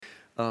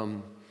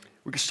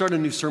We can start a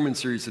new sermon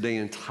series today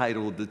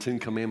entitled The Ten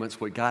Commandments,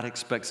 What God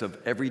Expects of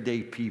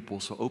Everyday People.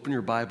 So open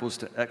your Bibles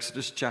to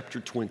Exodus chapter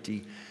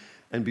 20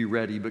 and be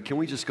ready. But can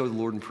we just go to the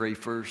Lord and pray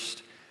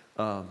first?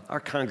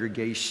 Our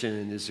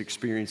congregation is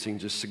experiencing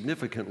just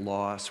significant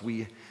loss.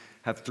 We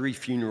have 3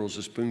 funerals,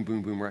 just boom,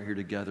 boom, boom, right here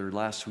together.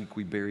 Last week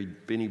we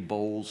buried Benny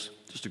Bowles,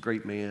 just a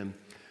great man.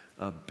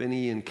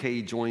 Benny and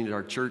Kay joined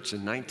our church in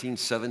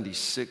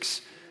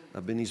 1976.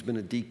 Benny's been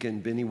a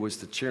deacon. Benny was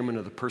the chairman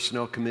of the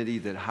personnel committee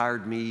that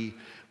hired me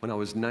when I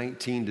was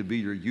 19 to be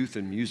your youth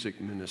and music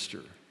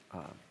minister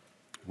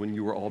when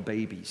you were all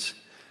babies.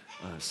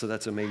 So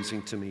that's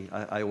amazing to me.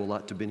 I owe a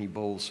lot to Benny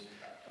Bowles.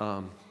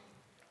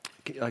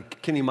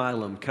 Kenny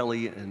Milam,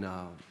 Kelly and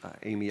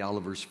Amy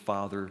Oliver's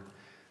father,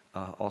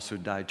 also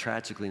died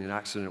tragically in an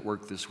accident at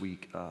work this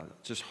week.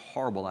 Just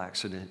horrible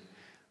accident.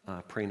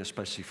 Praying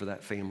especially for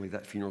that family.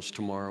 That funeral's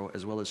tomorrow,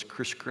 as well as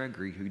Chris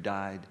Gregory, who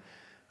died.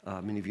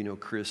 Many of you know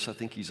Chris. I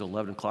think he's an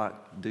 11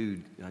 o'clock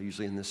dude,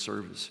 usually in this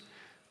service.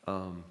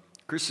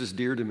 Chris is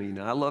dear to me.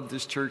 Now, I love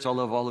this church. I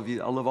love all of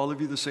you. I love all of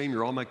you the same.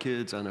 You're all my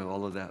kids. I know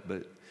all of that.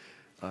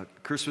 But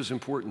Chris was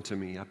important to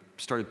me. I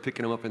started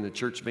picking him up in the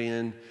church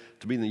van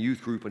to be in the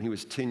youth group when he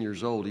was 10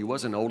 years old. He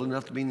wasn't old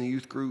enough to be in the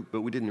youth group,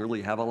 but we didn't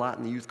really have a lot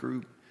in the youth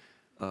group.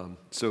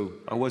 So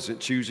I wasn't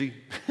choosy.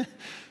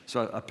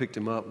 So I picked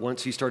him up.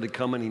 Once he started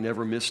coming, he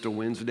never missed a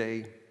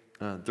Wednesday.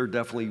 There are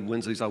definitely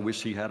Wednesdays I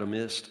wish he had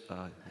missed.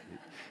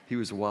 He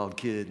was a wild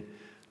kid.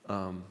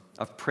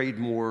 I've prayed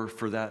more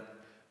for that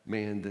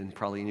man than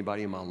probably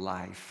anybody in my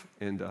life.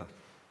 And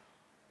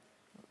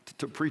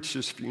to preach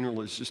this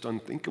funeral is just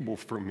unthinkable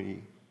for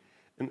me.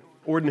 And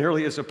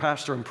ordinarily as a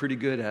pastor, I'm pretty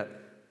good at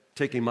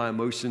taking my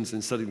emotions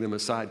and setting them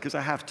aside because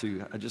I have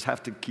to. I just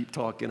have to keep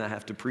talking. I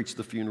have to preach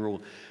the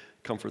funeral,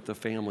 comfort the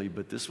family.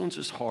 But this one's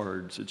just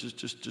hard. So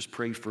just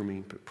pray for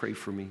me. But pray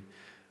for me.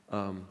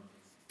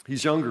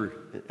 He's younger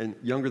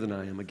than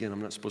I am. Again,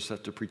 I'm not supposed to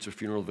have to preach a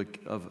funeral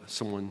of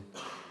someone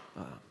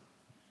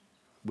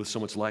with so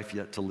much life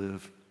yet to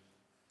live.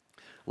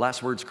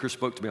 Last words Chris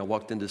spoke to me, I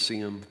walked in to see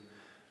him,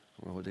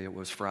 I don't know what day it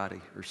was, Friday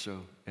or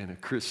so, and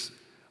Chris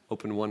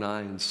opened one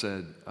eye and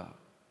said,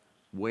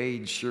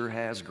 Wade sure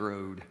has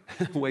growed.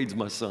 Wade's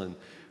my son.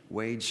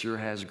 Wade sure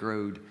has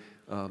growed.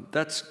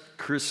 That's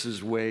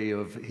Chris's way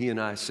of he and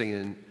I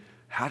saying,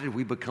 how did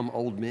we become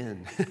old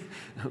men?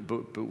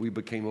 but we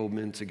became old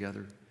men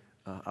together.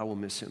 I will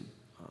miss him.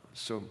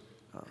 So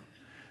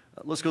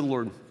let's go to the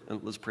Lord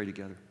and let's pray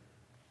together.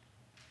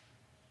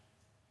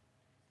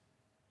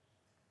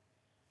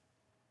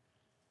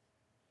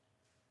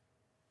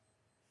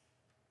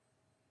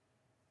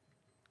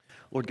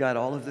 Lord God,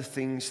 all of the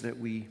things that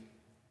we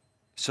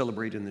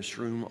celebrate in this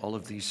room, all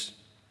of these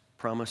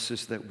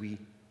promises that we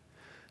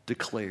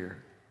declare,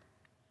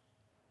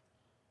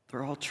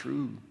 they're all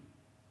true.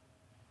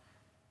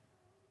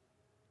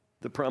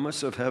 The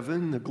promise of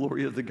heaven, the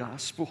glory of the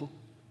gospel,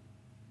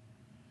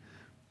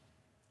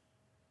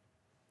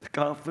 the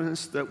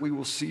confidence that we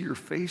will see your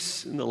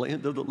face in the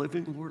land of the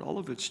living, Lord, all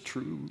of it's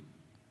true.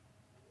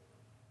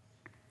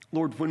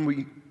 Lord, when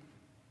we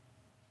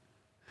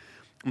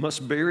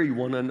must bury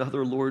one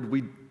another, Lord,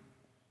 we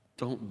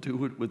don't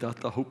do it without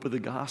the hope of the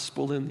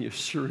gospel and the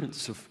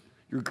assurance of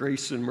your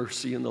grace and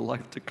mercy in the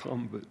life to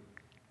come. But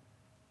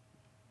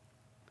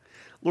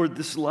Lord,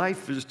 this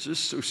life is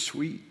just so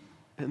sweet,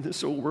 and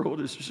this whole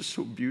world is just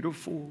so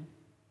beautiful.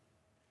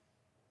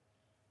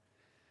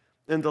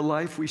 And the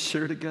life we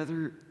share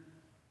together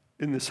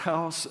in this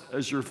house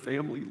as your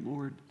family,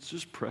 Lord, it's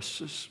just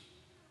precious.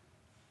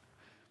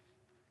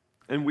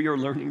 And we are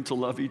learning to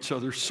love each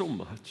other so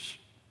much.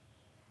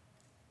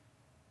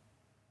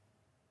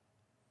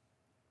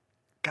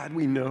 God,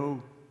 we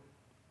know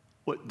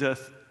what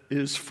death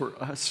is for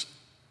us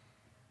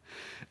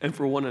and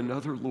for one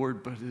another,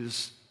 Lord, but it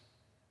is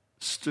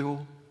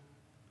still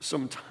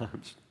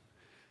sometimes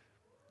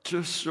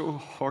just so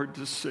hard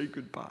to say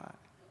goodbye.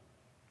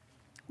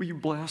 Will you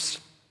bless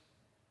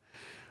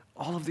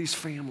all of these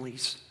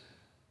families?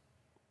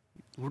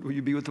 Lord, will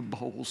you be with the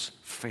Bowles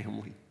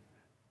family,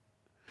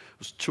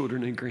 those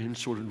children and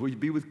grandchildren? Will you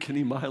be with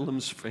Kenny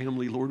Milam's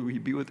family? Lord, will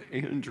you be with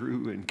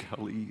Andrew and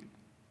Kelly,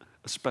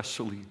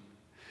 especially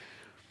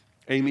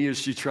Amy as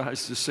she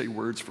tries to say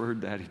words for her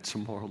daddy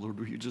tomorrow? Lord,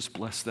 will you just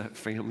bless that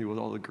family with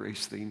all the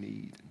grace they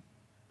need?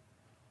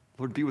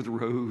 Lord, be with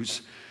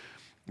Rose,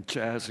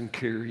 Jazz and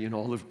Carrie and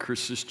all of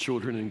Chris's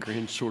children and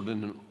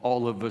grandchildren and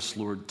all of us,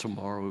 Lord,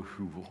 tomorrow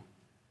who will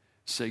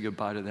say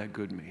goodbye to that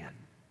good man.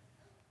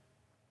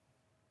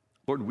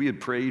 Lord, we had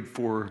prayed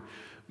for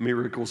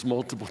miracles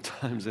multiple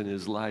times in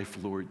his life,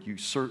 Lord. You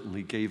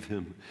certainly gave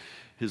him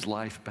his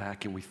life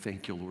back, and we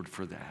thank you, Lord,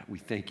 for that. We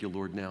thank you,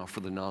 Lord, now for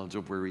the knowledge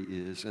of where he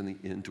is and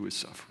the end to his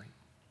suffering.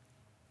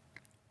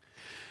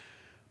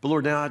 But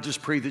Lord, now I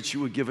just pray that you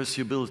would give us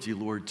the ability,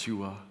 Lord,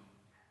 to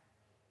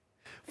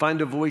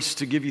find a voice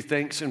to give you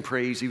thanks and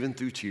praise even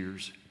through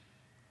tears.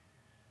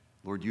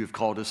 Lord, you have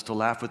called us to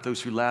laugh with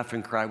those who laugh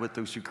and cry with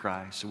those who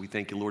cry. So we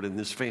thank you, Lord, in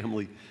this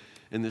family,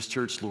 in this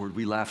church, Lord,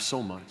 we laugh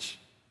so much,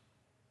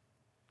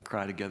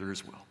 cry together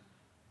as well.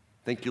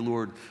 Thank you,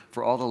 Lord,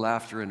 for all the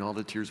laughter and all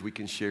the tears we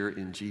can share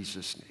in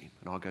Jesus' name.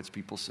 And all God's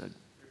people said,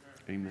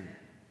 amen.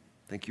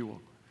 Thank you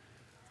all.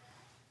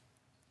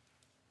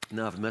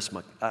 Now I've messed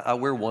I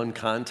wear one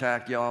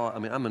contact, y'all. I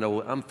mean,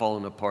 I'm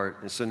falling apart.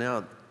 And so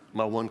now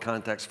my one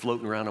contact's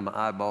floating around on my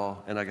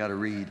eyeball, and I got to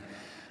read.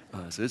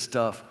 So it's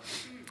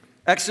tough.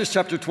 Exodus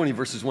chapter 20,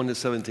 verses 1 to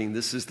 17.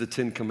 This is the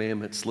 10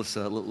 Commandments. Let's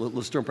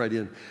jump right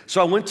in. So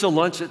I went to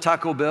lunch at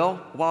Taco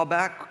Bell a while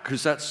back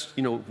because that's,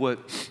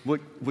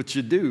 what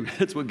you do.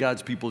 That's what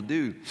God's people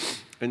do.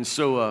 And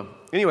so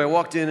anyway, I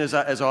walked in as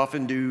I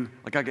often do.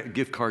 Like I got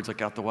gift cards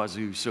like out the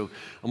wazoo. So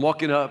I'm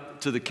walking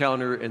up to the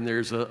counter, and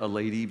there's a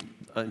lady,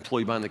 an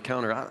employee behind the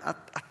counter. I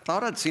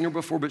thought I'd seen her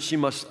before, but she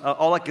must,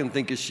 all I can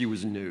think is she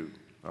was new,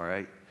 all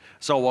right?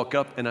 So I walk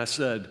up and I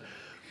said,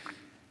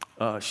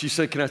 she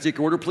said, can I take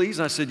your order, please?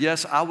 And I said,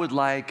 yes, I would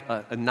like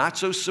a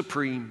Nacho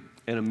Supreme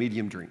and a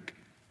medium drink.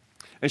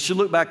 And she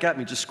looked back at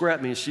me, just square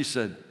at me, and she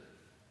said,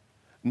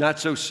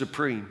 Nacho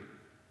Supreme,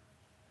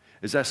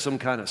 is that some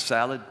kind of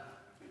salad?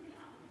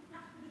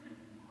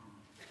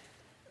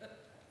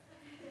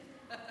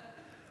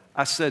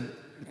 I said,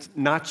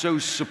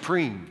 Nacho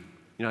Supreme.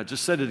 I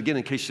just said it again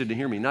in case you didn't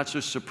hear me. Nacho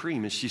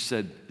Supreme. And she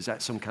said, is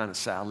that some kind of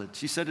salad?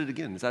 She said it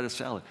again. Is that a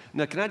salad?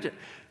 Now, can I just,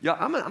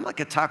 I'm like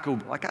a taco,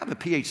 like I have a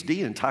PhD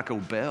in Taco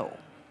Bell.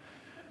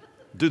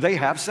 Do they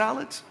have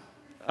salads?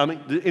 I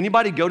mean, did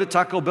anybody go to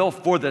Taco Bell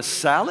for the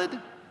salad?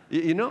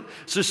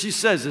 So she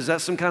says, is that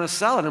some kind of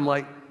salad? I'm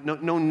like, no,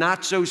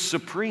 Nacho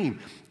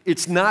Supreme.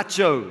 It's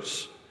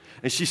nachos.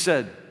 And she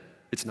said,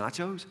 it's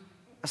nachos?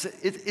 I said,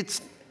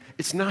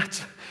 it's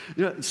not.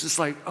 It's just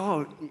like,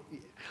 oh,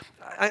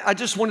 I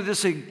just wanted to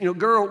say,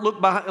 girl,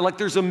 look behind, like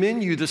there's a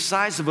menu the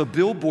size of a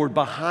billboard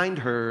behind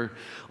her,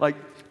 like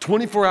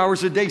 24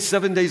 hours a day,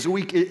 7 days a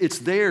week, it's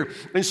there.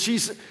 And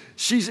she's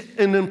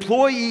an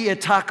employee at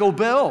Taco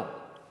Bell.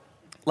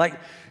 Like,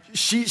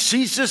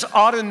 she's just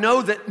ought to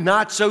know that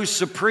Nacho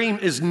Supreme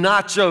is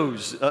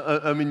nachos.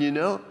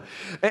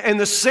 And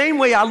the same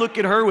way I look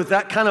at her with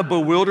that kind of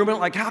bewilderment,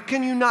 like how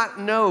can you not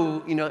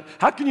know,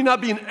 how can you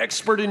not be an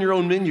expert in your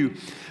own menu?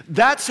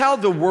 That's how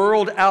the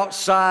world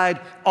outside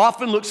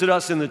often looks at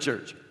us in the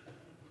church.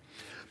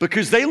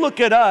 Because they look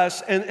at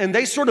us and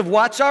they sort of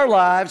watch our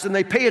lives and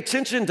they pay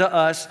attention to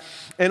us.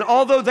 And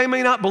although they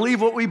may not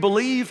believe what we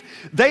believe,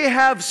 they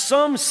have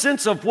some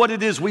sense of what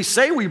it is we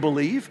say we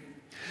believe.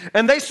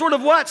 And they sort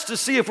of watch to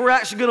see if we're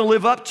actually going to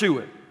live up to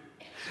it.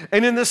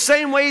 And in the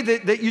same way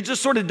that you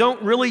just sort of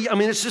don't really,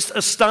 it's just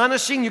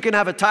astonishing. You can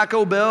have a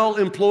Taco Bell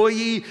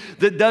employee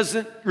that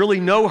doesn't really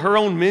know her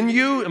own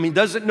menu.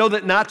 Doesn't know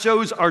that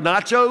nachos are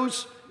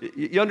nachos.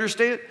 You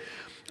understand?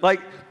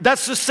 Like,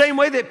 that's the same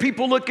way that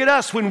people look at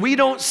us when we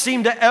don't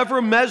seem to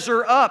ever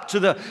measure up to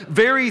the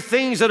very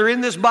things that are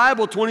in this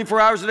Bible 24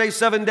 hours a day,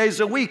 7 days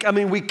a week.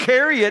 We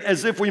carry it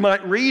as if we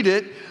might read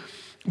it.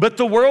 But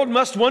the world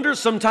must wonder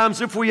sometimes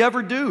if we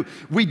ever do.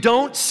 We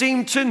don't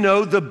seem to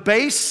know the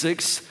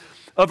basics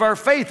of our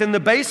faith and the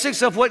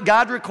basics of what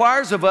God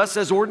requires of us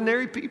as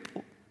ordinary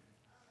people.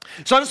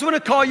 So I just want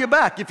to call you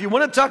back. If you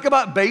want to talk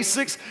about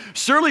basics,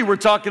 surely we're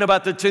talking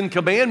about the 10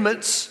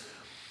 Commandments.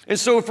 And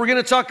so if we're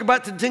going to talk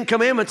about the 10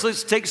 Commandments,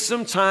 let's take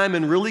some time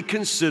and really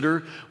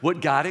consider what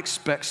God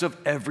expects of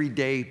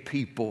everyday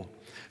people.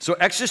 So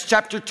Exodus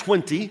chapter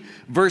 20,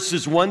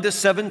 verses 1 to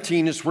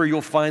 17 is where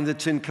you'll find the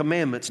 10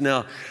 Commandments.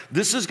 Now,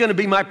 this is going to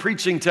be my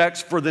preaching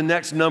text for the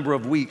next number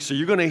of weeks. So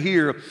you're going to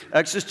hear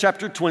Exodus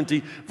chapter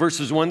 20,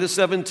 verses 1 to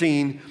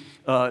 17,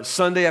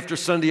 Sunday after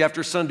Sunday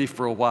after Sunday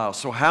for a while.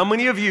 So how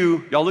many of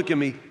you, y'all look at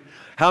me,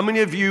 how many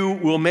of you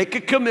will make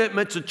a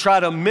commitment to try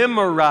to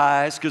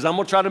memorize, because I'm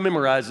going to try to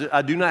memorize it.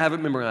 I do not have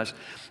it memorized.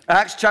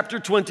 Acts chapter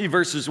 20,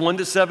 verses 1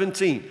 to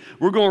 17.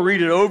 We're going to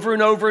read it over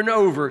and over and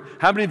over.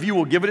 How many of you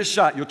will give it a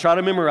shot? You'll try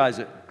to memorize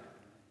it.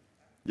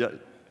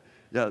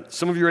 Yeah.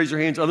 Some of you raise your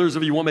hands. Others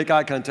of you won't make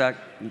eye contact.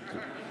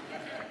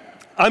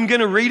 I'm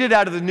going to read it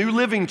out of the New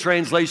Living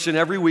Translation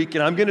every week,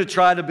 and I'm going to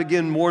try to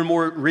begin more and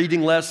more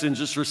reading less and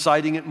just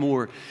reciting it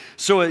more.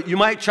 So you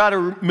might try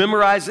to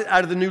memorize it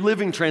out of the New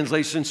Living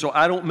Translation so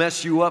I don't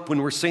mess you up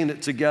when we're saying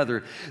it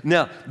together.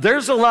 Now,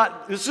 there's a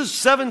lot. This is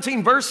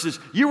 17 verses.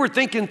 You were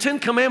thinking 10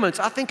 commandments.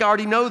 I think I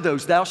already know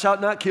those. Thou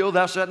shalt not kill,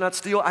 thou shalt not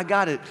steal. I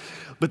got it.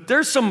 But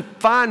there's some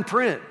fine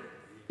print,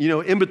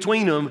 in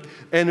between them.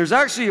 And there's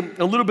actually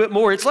a little bit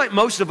more. It's like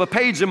most of a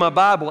page in my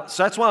Bible.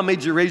 So that's why I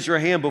made you raise your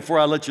hand before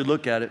I let you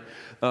look at it.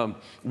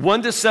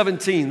 1 to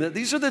 17.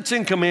 These are the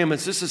 10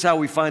 commandments. This is how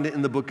we find it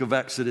in the book of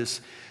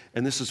Exodus.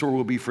 And this is where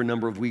we'll be for a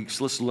number of weeks.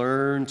 Let's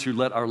learn to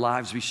let our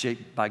lives be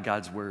shaped by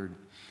God's word.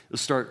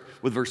 Let's start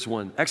with verse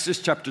 1. Exodus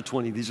chapter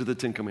 20. These are the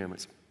 10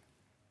 commandments.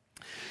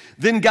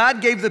 Then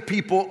God gave the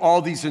people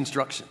all these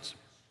instructions.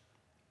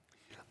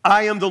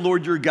 I am the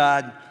Lord your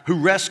God who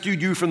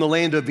rescued you from the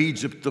land of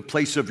Egypt, the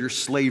place of your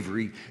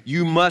slavery.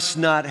 You must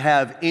not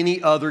have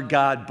any other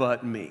God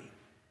but me.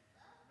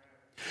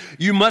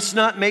 You must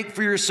not make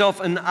for yourself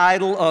an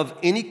idol of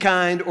any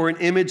kind or an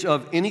image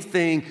of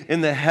anything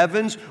in the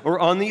heavens or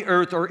on the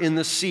earth or in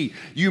the sea.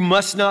 You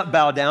must not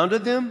bow down to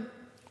them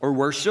or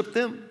worship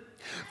them.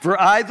 For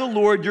I, the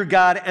Lord your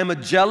God, am a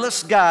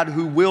jealous God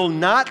who will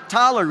not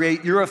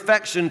tolerate your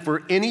affection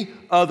for any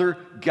other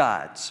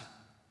gods.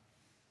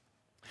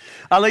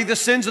 I lay the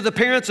sins of the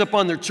parents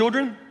upon their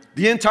children.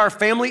 The entire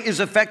family is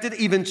affected,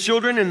 even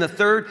children in the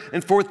third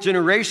and fourth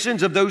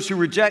generations of those who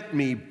reject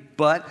me.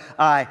 But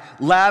I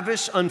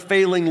lavish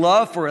unfailing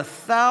love for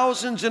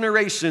 1,000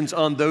 generations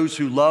on those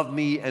who love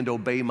me and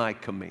obey my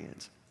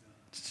commands.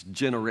 It's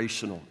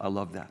generational. I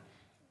love that.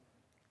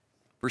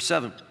 Verse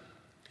 7.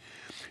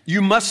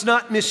 You must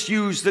not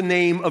misuse the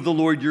name of the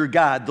Lord your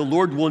God. The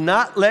Lord will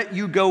not let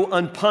you go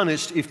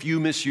unpunished if you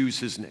misuse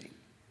his name.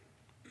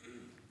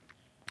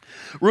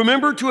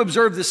 Remember to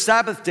observe the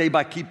Sabbath day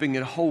by keeping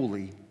it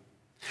holy.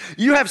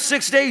 You have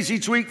 6 days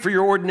each week for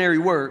your ordinary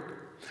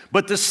work,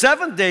 but the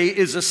seventh day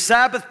is a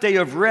Sabbath day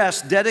of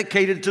rest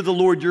dedicated to the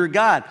Lord your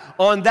God.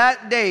 On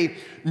that day,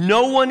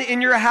 no one in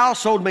your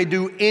household may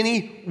do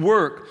any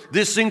work.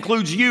 This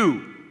includes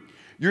you,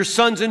 your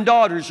sons and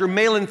daughters, your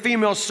male and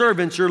female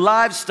servants, your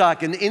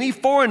livestock, and any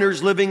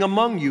foreigners living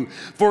among you.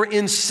 For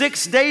in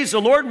 6 days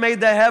the Lord made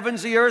the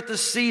heavens, the earth, the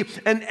sea,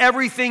 and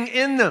everything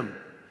in them.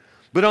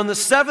 But on the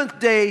seventh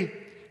day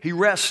he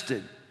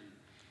rested.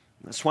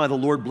 That's why the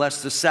Lord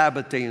blessed the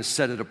Sabbath day and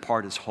set it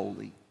apart as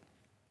holy.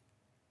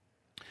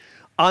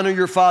 Honor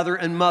your father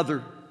and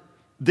mother.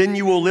 Then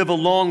you will live a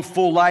long,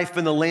 full life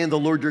in the land the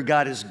Lord your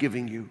God is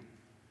giving you.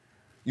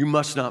 You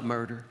must not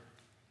murder.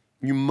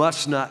 You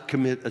must not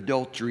commit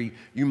adultery.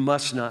 You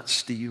must not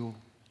steal.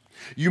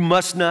 You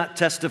must not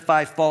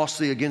testify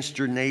falsely against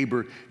your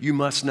neighbor. You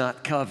must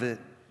not covet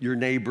your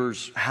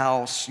neighbor's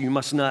house. You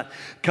must not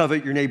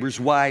covet your neighbor's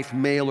wife,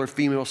 male or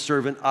female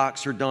servant,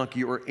 ox or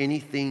donkey, or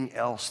anything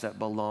else that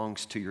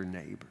belongs to your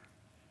neighbor.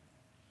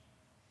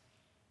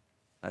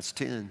 That's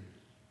 10.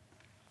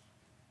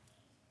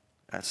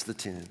 That's the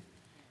 10.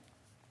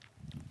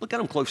 Look at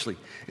them closely.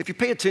 If you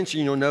pay attention,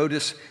 you'll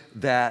notice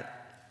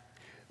that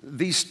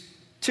these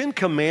 10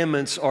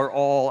 commandments are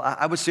all,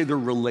 I would say they're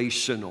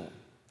relational.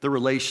 They're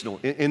relational.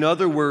 In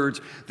other words,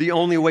 the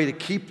only way to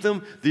keep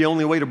them, the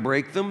only way to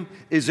break them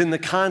is in the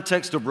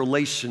context of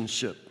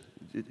relationship.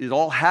 It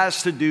all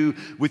has to do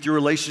with your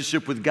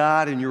relationship with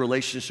God and your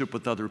relationship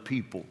with other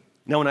people.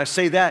 Now, when I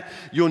say that,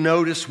 you'll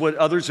notice what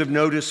others have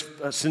noticed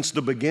since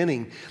the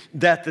beginning,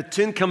 that the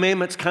 10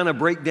 commandments kind of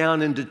break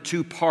down into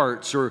two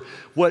parts, or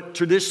what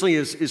traditionally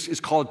is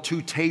called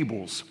two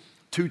tables.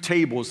 Two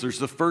tables. There's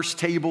the first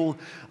table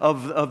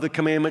of the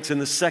commandments and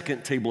the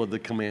second table of the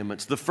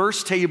commandments. The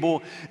first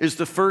table is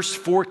the first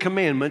 4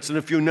 commandments, and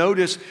if you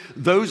notice,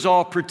 those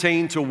all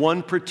pertain to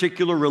one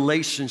particular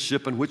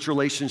relationship, and which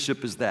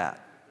relationship is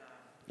that?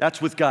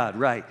 That's with God,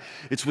 right?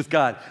 It's with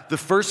God. The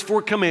first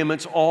 4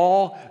 commandments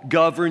all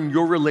govern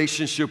your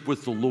relationship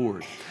with the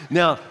Lord.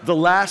 Now, the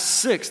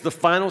last 6, the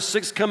final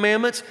 6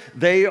 commandments,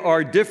 they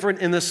are different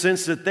in the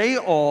sense that they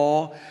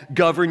all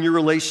govern your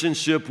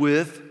relationship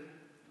with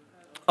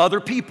other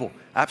people.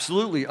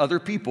 Absolutely, other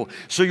people.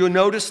 So you'll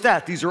notice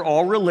that these are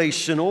all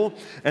relational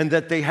and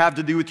that they have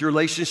to do with your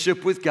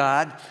relationship with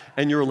God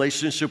and your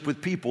relationship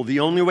with people. The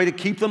only way to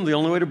keep them, the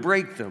only way to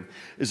break them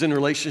is in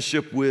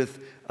relationship with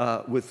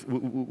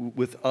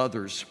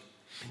others.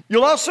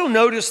 You'll also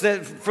notice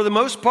that for the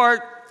most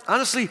part,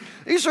 honestly,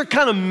 these are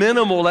kind of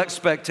minimal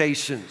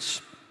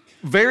expectations.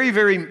 Very,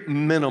 very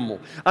minimal.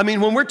 I mean,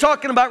 when we're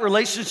talking about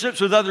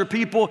relationships with other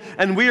people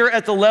and we are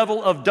at the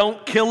level of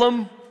don't kill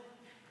them,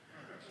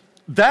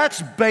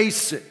 that's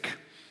basic.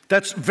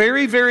 That's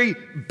very, very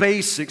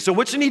basic. So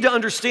what you need to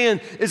understand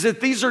is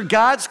that these are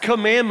God's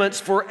commandments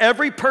for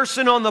every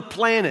person on the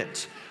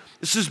planet.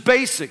 This is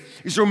basic.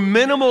 These are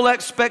minimal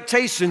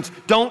expectations.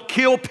 Don't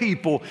kill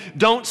people.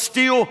 Don't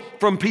steal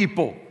from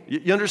people.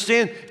 You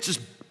understand? It's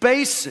just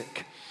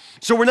basic.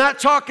 So we're not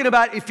talking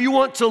about if you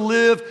want to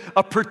live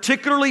a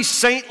particularly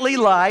saintly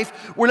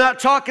life. We're not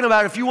talking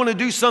about if you want to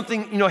do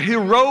something,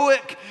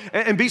 heroic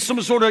and be some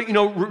sort of,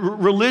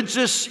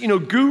 religious,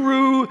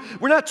 guru.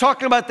 We're not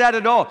talking about that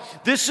at all.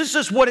 This is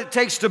just what it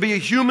takes to be a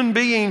human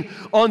being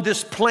on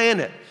this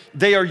planet.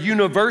 They are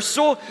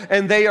universal,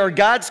 and they are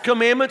God's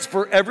commandments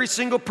for every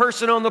single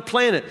person on the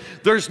planet.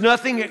 There's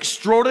nothing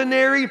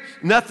extraordinary,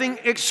 nothing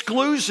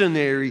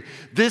exclusionary.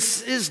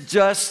 This is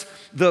just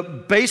the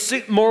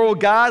basic moral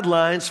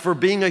guidelines for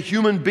being a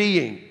human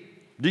being.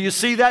 Do you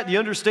see that? Do you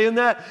understand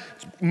that?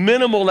 It's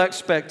minimal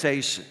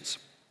expectations.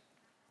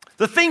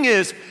 The thing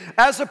is,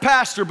 as a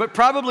pastor, but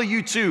probably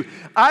you too,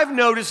 I've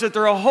noticed that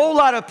there are a whole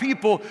lot of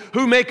people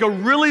who make a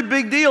really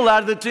big deal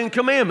out of the 10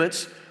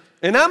 Commandments,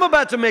 and I'm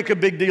about to make a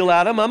big deal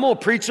out of them. I'm going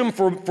to preach them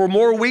for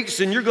more weeks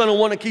than you're going to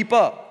want to keep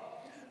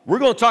up. We're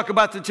going to talk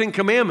about the 10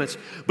 Commandments,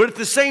 but at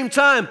the same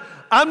time,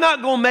 I'm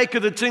not going to make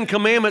of the 10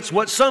 Commandments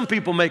what some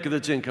people make of the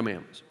 10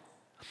 Commandments.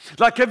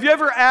 Like, have you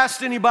ever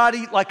asked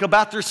anybody,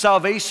 about their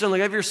salvation?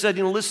 Like, have you ever said,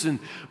 listen,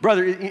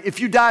 brother, if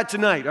you died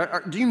tonight,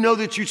 do you know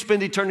that you'd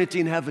spend eternity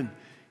in heaven?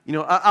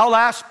 I'll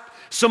ask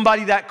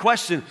somebody that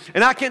question,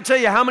 and I can't tell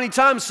you how many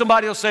times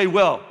somebody will say,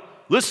 well,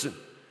 listen,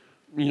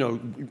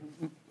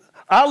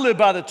 I live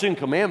by the 10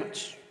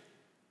 Commandments.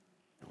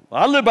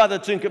 I live by the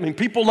Ten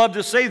Commandments. People love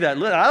to say that.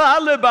 I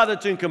live by the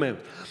Ten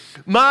Commandments.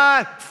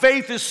 My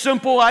faith is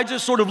simple. I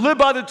just sort of live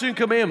by the Ten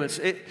Commandments.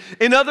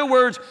 In other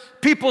words,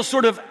 people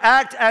sort of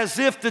act as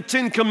if the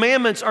Ten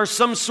Commandments are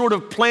some sort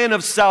of plan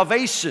of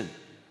salvation,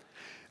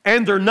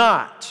 and they're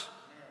not.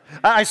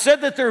 I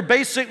said that they're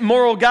basic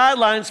moral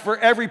guidelines for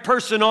every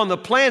person on the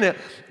planet,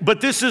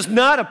 but this is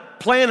not a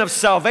plan of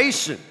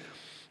salvation.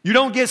 You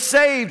don't get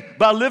saved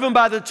by living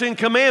by the Ten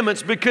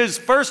Commandments because,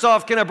 first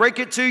off, can I break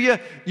it to you?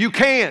 You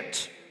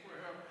can't.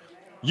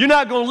 You're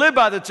not going to live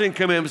by the Ten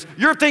Commandments.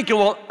 You're thinking,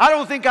 well, I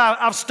don't think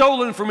I've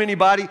stolen from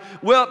anybody.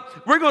 Well,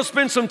 we're going to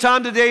spend some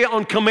time today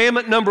on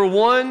commandment number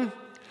 1.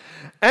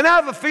 And I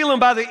have a feeling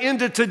by the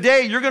end of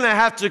today, you're going to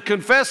have to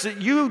confess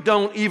that you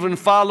don't even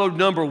follow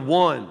number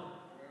 1.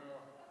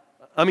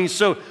 I mean,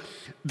 so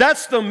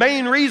that's the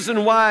main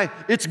reason why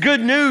it's good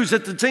news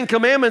that the Ten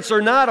Commandments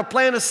are not a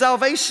plan of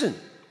salvation.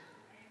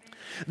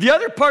 The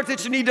other part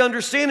that you need to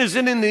understand is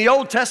in the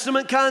Old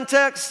Testament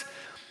context,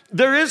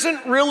 there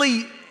isn't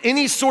really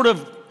any sort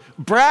of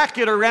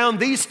bracket around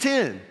these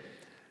 10.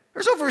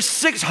 There's over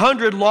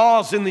 600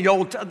 laws in the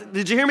Old Testament.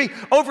 Did you hear me?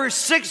 Over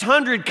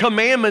 600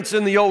 commandments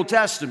in the Old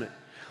Testament.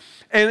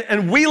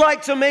 And we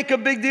like to make a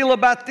big deal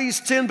about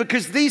these 10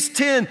 because these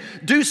 10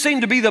 do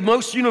seem to be the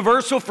most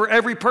universal for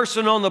every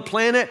person on the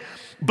planet.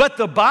 But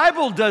the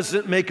Bible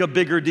doesn't make a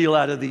bigger deal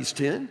out of these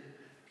 10.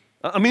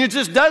 I mean, it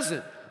just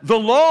doesn't. The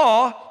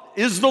law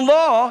is the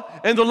law,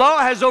 and the law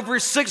has over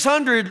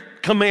 600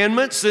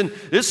 commandments, and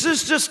this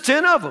is just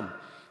 10 of them.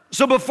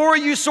 So before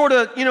you sort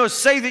of,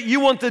 say that you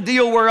want the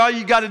deal where all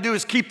you got to do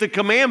is keep the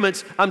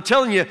commandments, I'm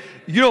telling you,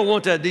 you don't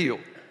want that deal.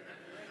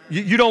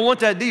 You don't want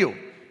that deal.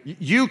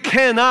 You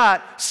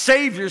cannot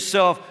save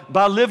yourself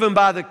by living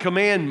by the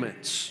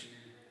commandments.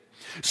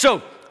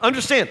 So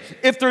understand,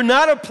 if they're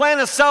not a plan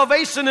of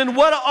salvation, then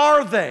what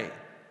are they?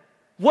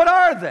 What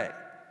are they?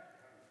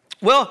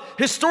 Well,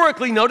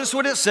 historically, notice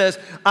what it says.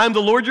 I'm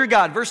the Lord your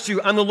God. Verse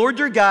 2, I'm the Lord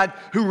your God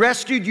who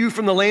rescued you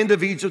from the land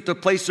of Egypt, the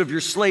place of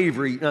your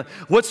slavery. Now,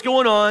 what's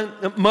going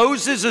on?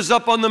 Moses is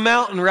up on the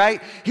mountain,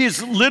 right? He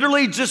has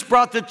literally just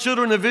brought the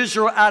children of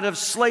Israel out of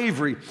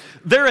slavery.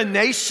 They're a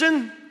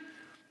nation,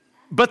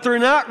 but they're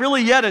not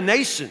really yet a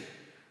nation.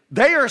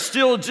 They are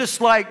still just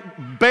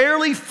like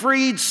barely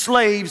freed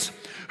slaves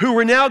who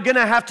are now going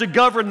to have to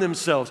govern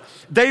themselves.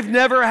 They've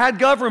never had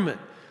government.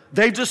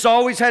 They've just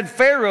always had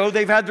Pharaoh.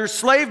 They've had their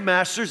slave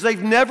masters.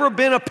 They've never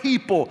been a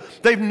people.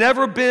 They've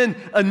never been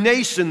a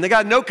nation. They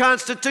got no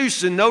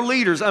constitution, no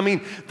leaders. I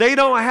mean, they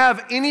don't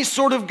have any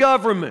sort of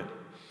government.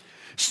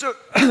 So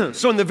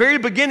in the very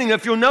beginning,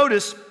 if you'll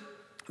notice,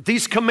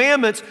 these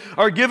commandments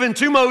are given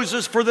to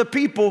Moses for the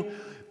people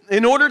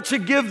in order to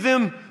give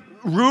them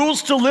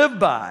rules to live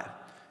by.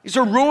 These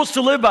are rules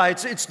to live by.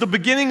 It's the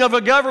beginning of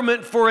a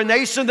government for a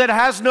nation that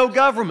has no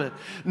government,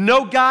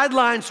 no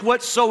guidelines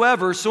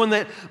whatsoever. So in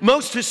the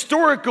most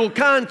historical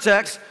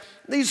context,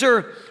 these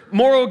are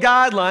moral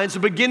guidelines, the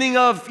beginning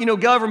of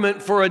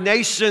government for a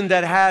nation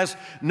that has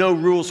no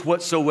rules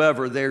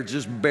whatsoever. They're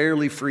just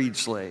barely freed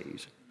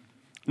slaves.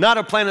 Not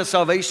a plan of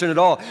salvation at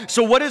all.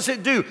 So what does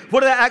it do? What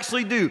does it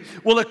actually do?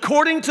 Well,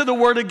 according to the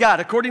Word of God,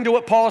 according to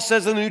what Paul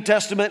says in the New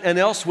Testament and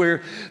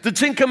elsewhere, the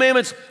Ten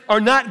Commandments are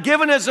not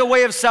given as a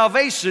way of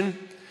salvation,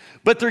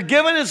 but they're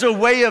given as a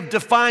way of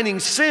defining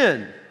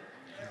sin.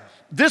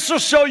 This will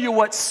show you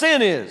what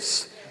sin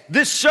is.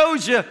 This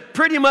shows you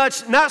pretty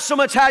much not so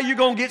much how you're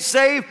going to get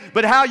saved,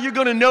 but how you're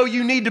going to know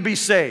you need to be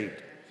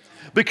saved.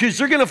 Because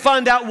you're going to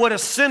find out what a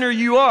sinner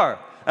you are.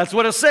 That's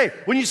what I say.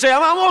 When you say, I'm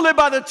going to live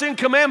by the Ten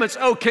Commandments,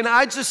 oh, can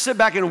I just sit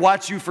back and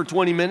watch you for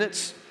 20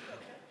 minutes?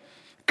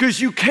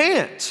 Because you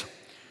can't.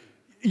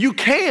 You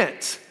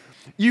can't.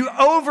 You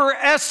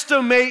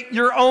overestimate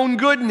your own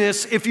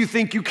goodness if you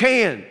think you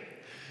can.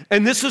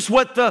 And this is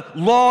what the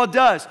law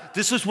does.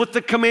 This is what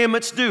the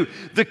commandments do.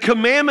 The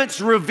commandments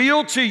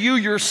reveal to you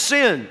your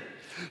sin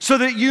so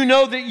that you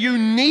know that you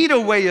need a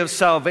way of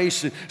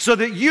salvation, so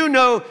that you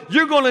know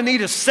you're going to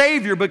need a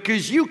Savior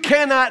because you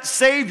cannot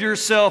save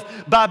yourself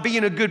by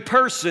being a good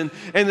person.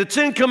 And the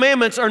Ten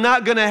Commandments are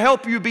not going to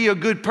help you be a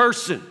good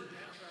person.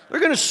 They're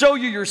going to show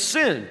you your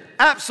sin.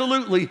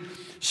 Absolutely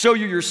show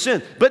you your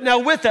sin. But now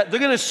with that, they're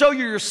going to show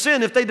you your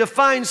sin. If they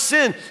define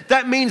sin,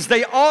 that means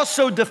they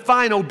also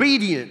define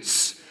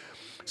obedience.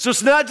 So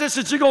it's not just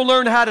that you're going to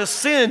learn how to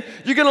sin,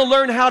 you're going to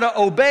learn how to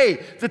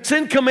obey. The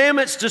Ten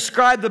Commandments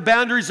describe the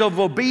boundaries of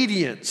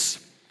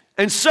obedience.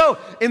 And so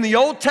in the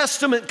Old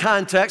Testament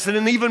context, and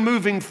then even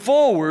moving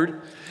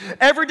forward,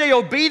 everyday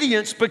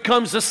obedience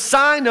becomes a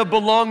sign of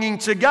belonging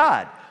to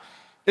God.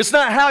 It's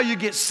not how you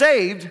get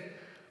saved,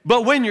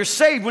 but when you're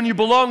saved, when you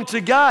belong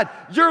to God,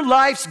 your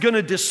life's going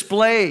to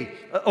display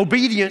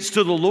obedience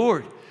to the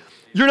Lord.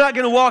 You're not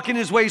going to walk in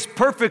His ways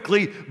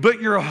perfectly,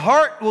 but your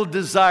heart will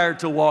desire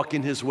to walk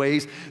in His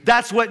ways.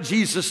 That's what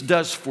Jesus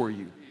does for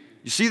you.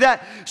 You see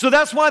that? So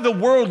that's why the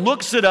world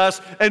looks at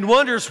us and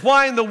wonders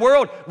why in the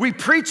world we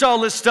preach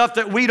all this stuff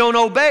that we don't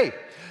obey.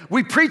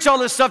 We preach all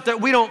this stuff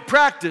that we don't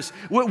practice.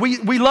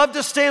 We love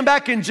to stand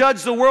back and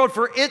judge the world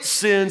for its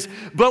sins,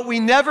 but we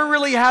never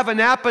really have an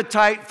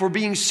appetite for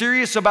being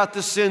serious about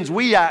the sins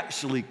we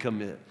actually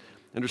commit.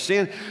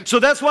 Understand? So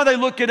that's why they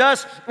look at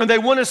us and they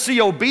want to see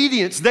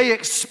obedience. They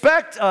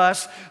expect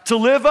us to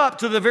live up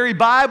to the very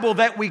Bible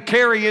that we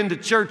carry into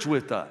church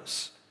with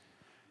us.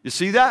 You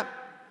see that?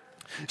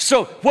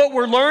 So what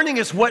we're learning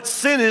is what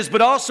sin is,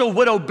 but also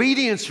what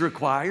obedience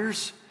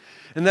requires.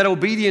 And that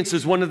obedience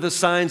is one of the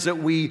signs that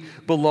we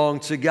belong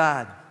to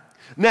God.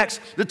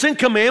 Next, the Ten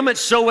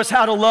Commandments show us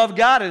how to love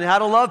God and how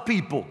to love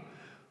people.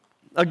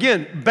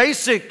 Again,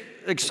 basic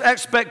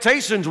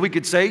expectations, we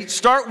could say,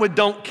 start with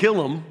don't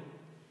kill them.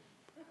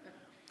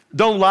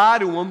 Don't lie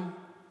to them.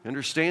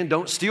 Understand?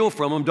 Don't steal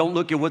from them. Don't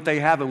look at what they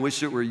have and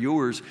wish it were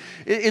yours.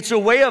 It's a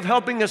way of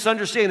helping us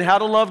understand how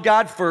to love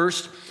God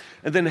first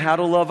and then how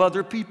to love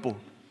other people.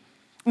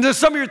 And then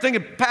some of you are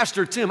thinking,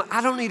 Pastor Tim,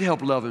 I don't need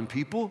help loving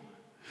people.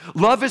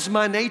 Love is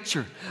my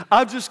nature.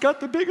 I've just got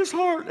the biggest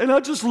heart and I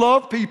just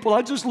love people.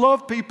 I just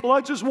love people.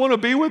 I just want to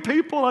be with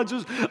people.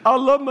 I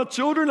love my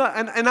children.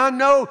 And I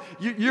know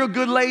you're a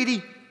good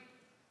lady.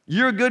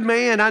 You're a good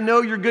man. I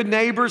know you're good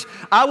neighbors.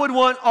 I would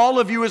want all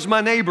of you as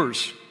my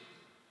neighbors.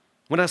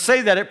 When I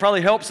say that, it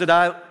probably helps that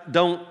I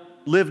don't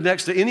live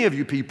next to any of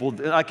you people.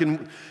 I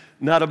can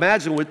not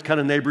imagine what kind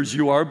of neighbors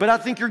you are, but I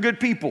think you're good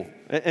people.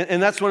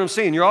 And that's what I'm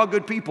saying. You're all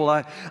good people.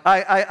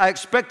 I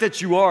expect that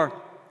you are.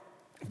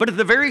 But at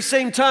the very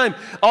same time,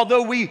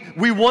 although we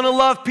want to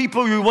love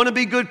people, we want to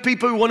be good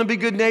people, we want to be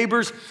good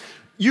neighbors,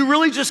 you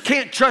really just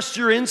can't trust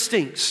your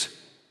instincts.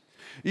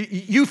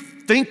 You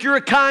think you're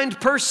a kind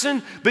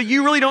person, but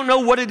you really don't know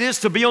what it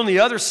is to be on the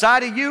other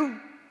side of you.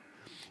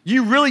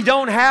 You really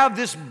don't have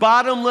this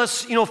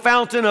bottomless,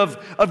 fountain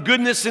of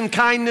goodness and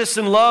kindness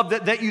and love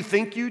that you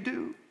think you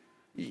do.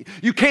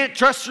 You can't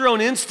trust your own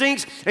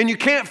instincts, and you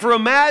can't for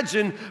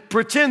imagine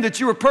pretend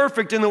that you are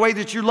perfect in the way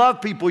that you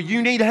love people.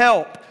 You need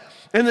help.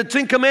 And the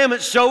Ten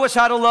Commandments show us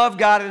how to love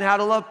God and how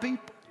to love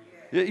people.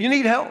 You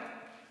need help.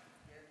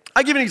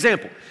 I'll give you an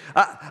example.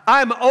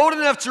 I'm old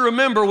enough to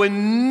remember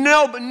when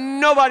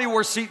nobody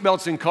wore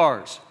seatbelts in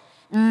cars.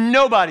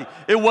 Nobody.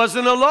 It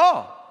wasn't a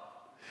law.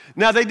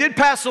 Now, they did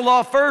pass a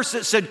law first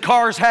that said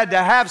cars had to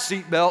have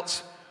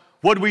seatbelts.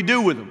 What did we do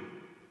with them?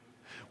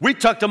 We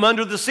tucked them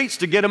under the seats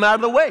to get them out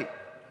of the way.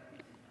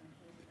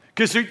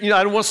 Because, I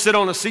don't want to sit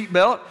on a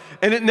seatbelt.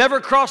 And it never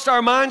crossed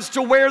our minds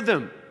to wear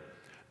them.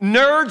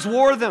 Nerds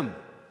wore them.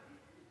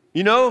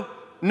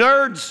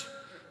 Nerds.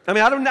 I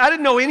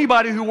didn't know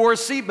anybody who wore a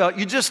seatbelt.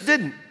 You just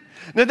didn't.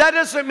 Now, that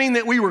doesn't mean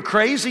that we were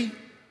crazy.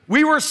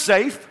 We were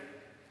safe.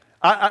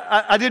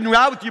 I didn't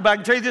ride with you, but I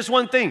can tell you this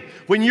one thing.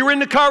 When you were in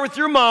the car with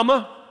your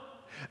mama,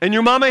 and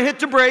your mama hit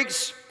the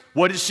brakes,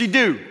 what did she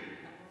do?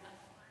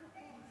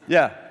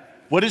 Yeah.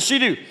 What did she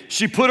do?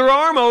 She put her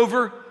arm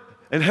over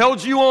and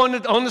held you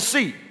on the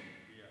seat.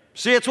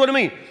 See, that's what I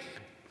mean.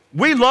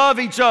 We love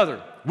each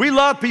other. We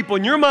love people,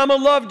 and your mama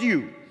loved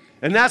you.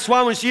 And that's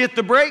why when she hit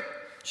the brake,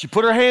 she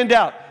put her hand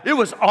out. It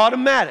was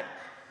automatic.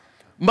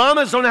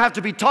 Mamas don't have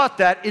to be taught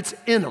that. It's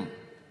in them.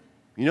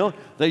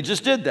 They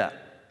just did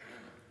that.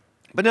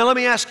 But now let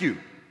me ask you,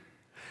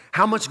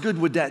 how much good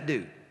would that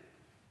do?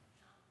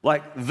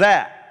 Like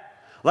that.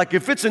 Like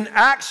if it's an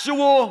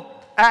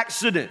actual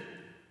accident,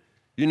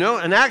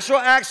 an actual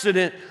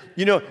accident,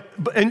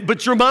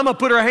 but your mama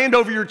put her hand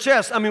over your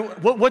chest.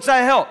 What's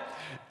that help?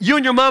 You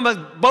and your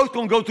mama both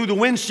gonna go through the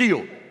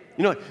windshield.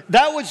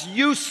 That was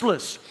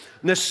useless.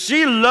 Now,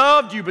 she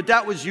loved you, but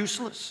that was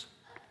useless.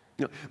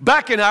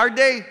 Back in our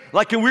day,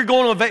 like when we were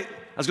going on I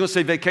was gonna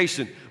say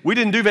vacation. We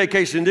didn't do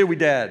vacation, did we,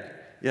 Dad?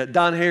 Yeah,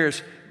 Don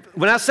Harris.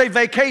 When I say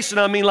vacation,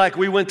 I mean like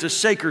we went to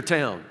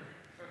Shakertown.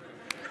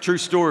 True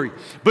story.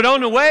 But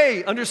on the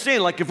way,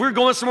 understand, like if we're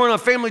going somewhere on a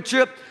family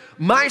trip,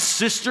 my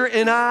sister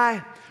and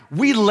I,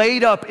 we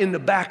laid up in the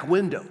back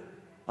window.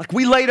 Like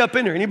we laid up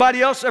in there.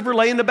 Anybody else ever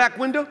lay in the back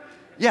window?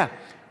 Yeah.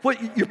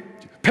 What, your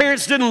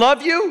parents didn't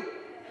love you?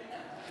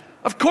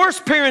 Of course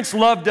parents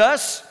loved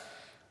us,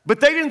 but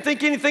they didn't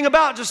think anything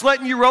about just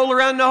letting you roll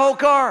around in the whole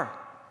car.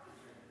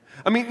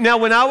 Now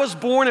when I was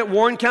born at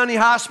Warren County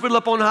Hospital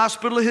up on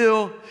Hospital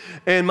Hill,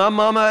 and my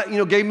mama,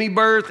 gave me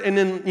birth and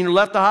then,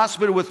 left the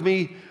hospital with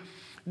me,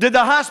 did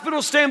the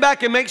hospital stand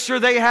back and make sure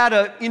they had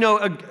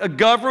a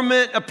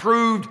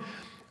government-approved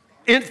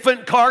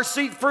infant car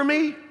seat for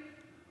me?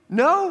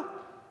 No.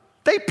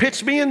 They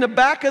pitched me in the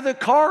back of the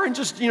car and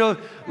just,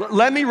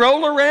 let me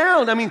roll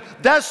around.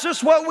 That's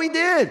just what we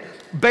did.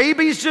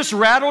 Babies just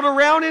rattled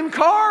around in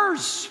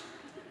cars.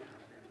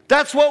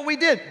 That's what we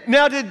did.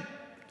 Now, did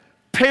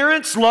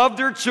parents love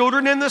their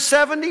children in the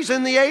 70s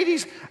and the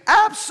 80s?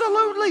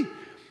 Absolutely.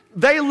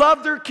 They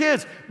loved their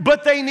kids,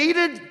 but they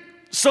needed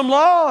some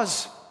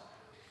laws.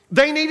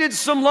 They needed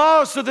some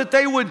laws so that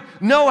they would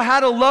know how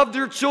to love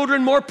their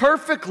children more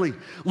perfectly,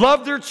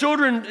 love their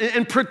children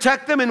and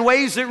protect them in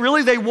ways that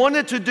really they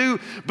wanted to do,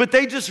 but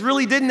they just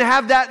really didn't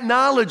have that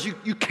knowledge.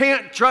 You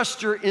can't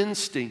trust your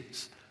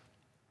instincts.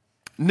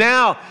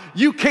 Now,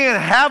 you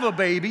can't have a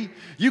baby.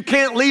 You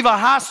can't leave a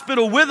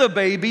hospital with a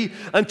baby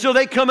until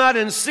they come out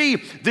and see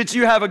that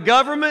you have a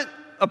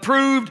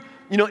government-approved,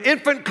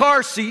 infant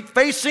car seat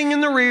facing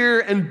in the rear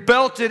and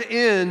belted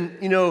in,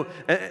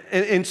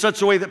 in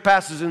such a way that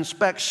passes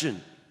inspection.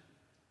 Isn't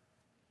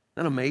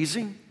that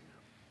amazing?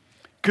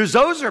 Because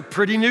those are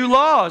pretty new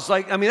laws.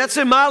 That's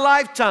in my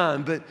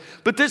lifetime,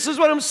 but this is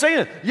what I'm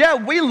saying. Yeah,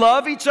 we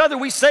love each other.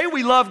 We say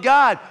we love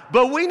God,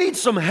 but we need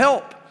some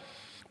help.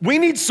 We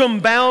need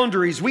some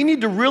boundaries. We need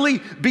to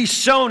really be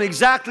shown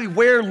exactly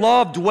where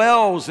love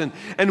dwells and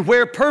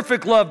where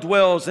perfect love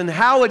dwells and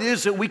how it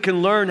is that we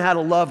can learn how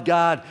to love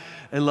God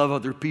and love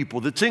other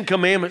people. The Ten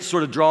Commandments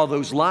sort of draw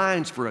those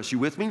lines for us. You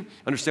with me?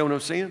 Understand what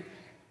I'm saying?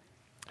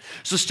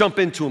 So let's jump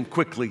into them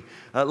quickly.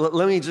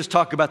 Let me just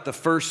talk about the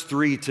first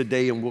three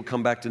today, and we'll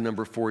come back to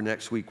number 4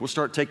 next week. We'll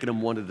start taking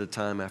them one at a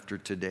time after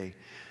today.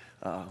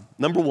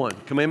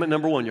 Commandment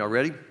number 1, y'all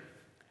ready?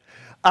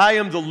 I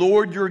am the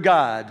Lord your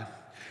God.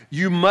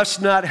 You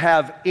must not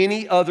have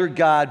any other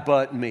God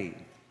but me.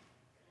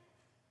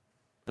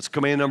 That's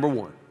command number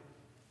 1.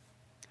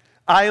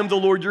 I am the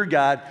Lord your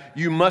God.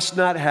 You must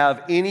not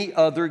have any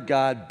other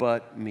God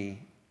but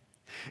me.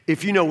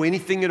 If you know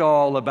anything at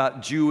all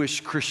about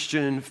Jewish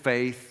Christian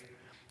faith,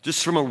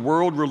 just from a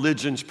world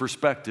religion's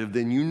perspective,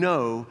 then you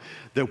know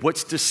that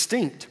what's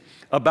distinct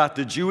about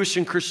the Jewish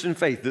and Christian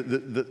faith,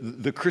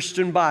 the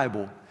Christian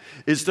Bible,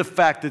 is the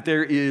fact that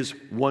there is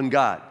one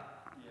God.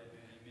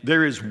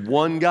 There is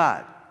one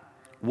God.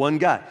 One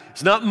God.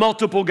 It's not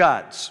multiple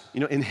gods.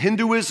 In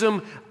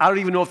Hinduism, I don't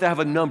even know if they have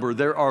a number.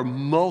 There are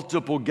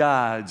multiple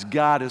gods,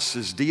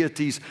 goddesses,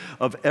 deities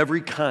of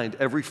every kind,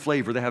 every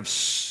flavor. They have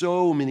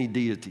so many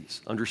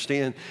deities,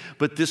 understand?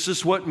 But this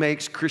is what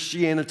makes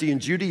Christianity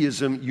and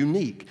Judaism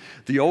unique.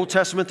 The Old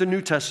Testament, the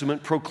New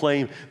Testament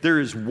proclaim there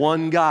is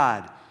one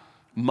God.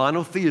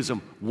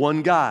 Monotheism,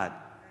 one God.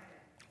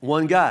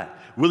 One God.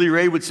 Willie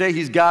Ray would say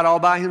he's God all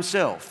by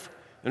himself.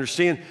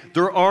 Understand?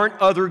 There aren't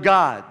other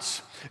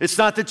gods. It's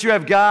not that you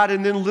have God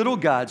and then little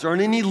gods. There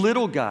aren't any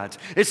little gods.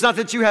 It's not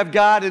that you have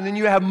God and then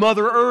you have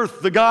Mother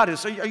Earth, the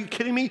goddess. Are you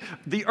kidding me?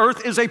 The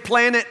earth is a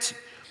planet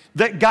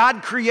that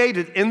God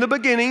created. In the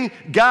beginning,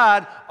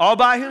 God, all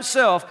by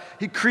himself,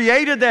 he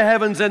created the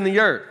heavens and the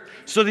earth.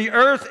 So the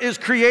earth is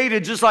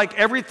created just like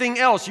everything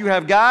else. You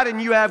have God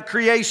and you have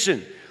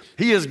creation.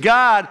 He is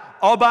God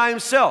all by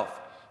himself.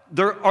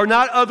 There are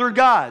not other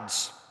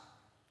gods.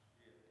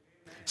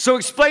 So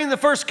explain the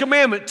first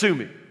commandment to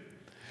me.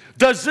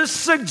 Does this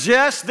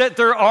suggest that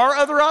there are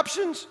other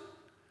options?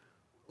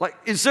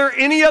 Is there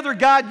any other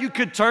God you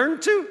could turn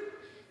to?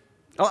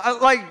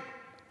 Like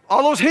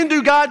all those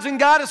Hindu gods and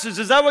goddesses,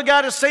 is that what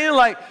God is saying?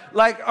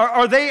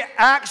 Are they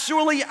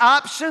actually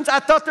options? I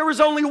thought there was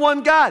only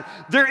one God.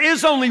 There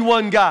is only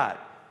one God.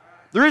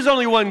 There is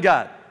only one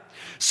God.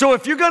 So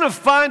if you're going to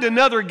find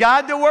another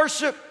God to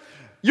worship,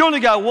 you only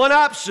got one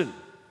option.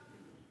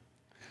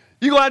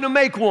 You're going to have to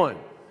make one.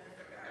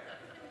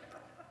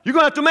 You're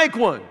going to have to make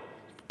one.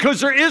 Because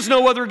there is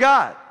no other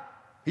God.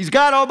 He's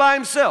God all by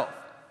himself.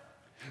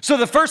 So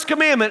the first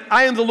commandment,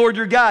 I am the Lord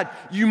your God,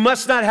 you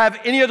must not have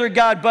any other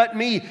God but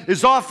me,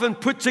 is often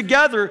put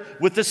together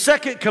with the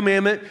second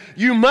commandment,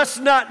 you must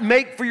not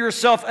make for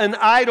yourself an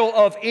idol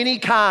of any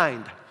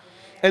kind.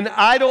 An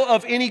idol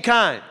of any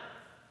kind.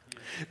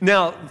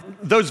 Now,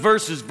 those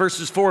verses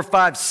 4,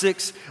 5,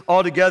 6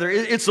 all together,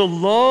 it's a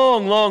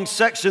long, long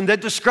section that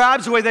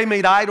describes the way they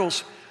made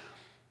idols.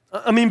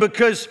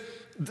 Because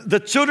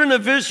the children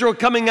of Israel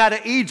coming out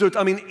of Egypt,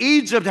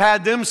 Egypt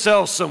had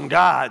themselves some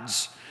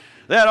gods.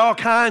 They had all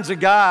kinds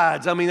of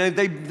gods.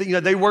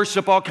 They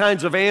worship all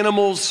kinds of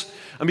animals.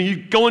 You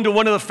go into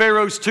one of the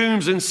Pharaoh's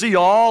tombs and see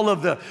all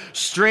of the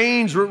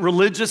strange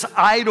religious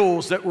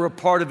idols that were a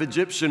part of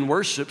Egyptian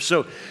worship.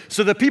 So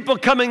the people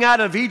coming out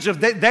of Egypt,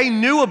 they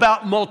knew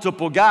about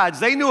multiple gods.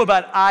 They knew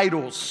about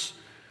idols.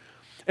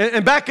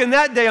 And back in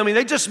that day,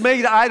 they just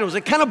made idols.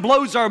 It kind of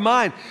blows our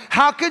mind.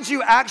 How could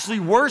you actually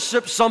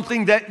worship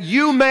something that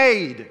you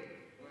made?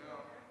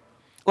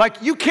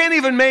 You can't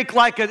even make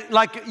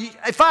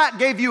if I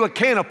gave you a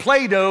can of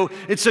Play-Doh,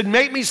 it said,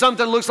 make me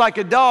something that looks like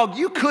a dog.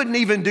 You couldn't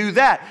even do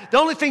that. The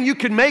only thing you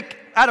could make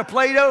out of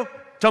Play-Doh,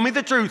 tell me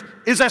the truth,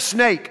 is a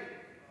snake.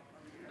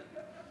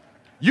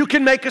 You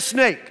can make a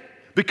snake.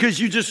 Because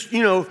you just,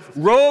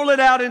 roll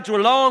it out into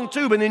a long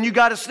tube and then you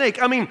got a snake.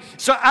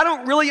 So I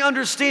don't really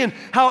understand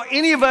how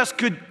any of us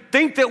could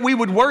think that we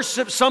would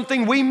worship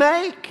something we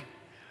make.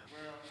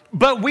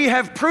 But we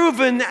have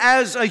proven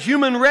as a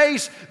human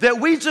race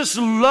that we just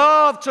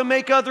love to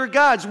make other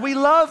gods. We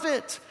love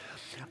it.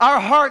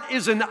 Our heart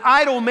is an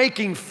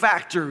idol-making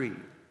factory.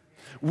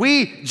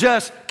 We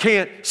just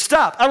can't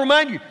stop. I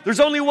remind you,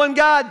 there's only one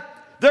God.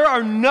 There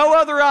are no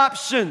other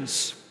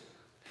options.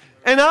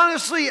 And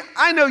honestly,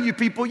 I know you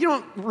people, you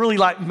don't really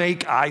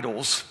make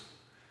idols.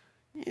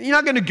 You're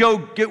not going to go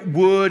get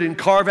wood and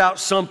carve out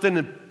something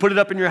and put it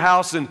up in your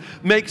house and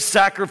make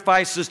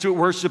sacrifices to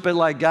worship it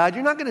like God.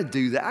 You're not going to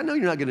do that. I know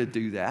you're not going to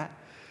do that.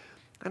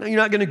 I know you're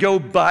not going to go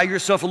buy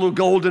yourself a little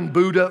golden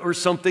Buddha or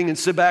something and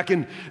sit back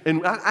and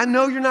I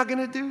know you're not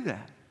going to do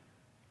that.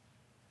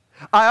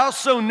 I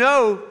also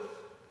know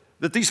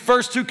that these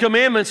first two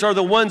commandments are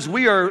the ones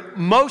we are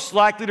most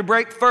likely to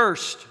break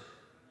first.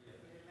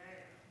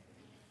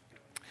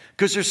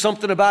 Because there's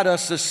something about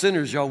us as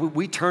sinners, y'all.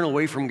 We turn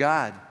away from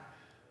God.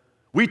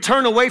 We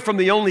turn away from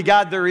the only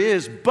God there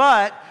is,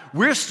 but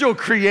we're still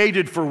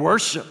created for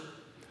worship.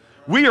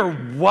 We are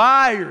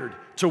wired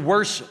to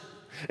worship.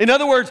 In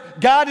other words,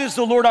 God is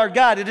the Lord our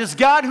God. It is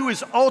God who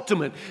is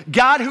ultimate.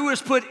 God who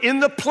is put in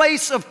the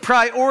place of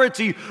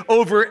priority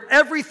over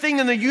everything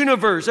in the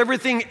universe,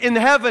 everything in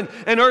heaven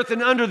and earth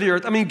and under the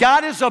earth. I mean,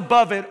 God is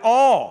above it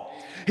all.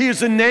 He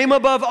is the name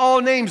above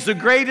all names, the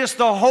greatest,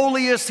 the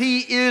holiest. He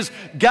is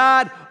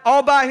God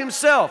all by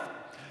himself.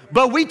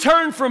 But we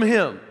turn from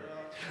him.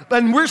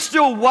 And we're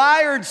still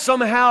wired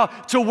somehow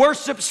to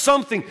worship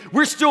something.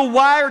 We're still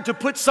wired to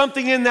put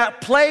something in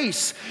that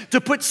place, to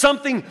put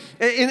something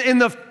in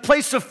the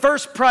place of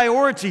first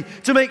priority,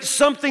 to make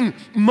something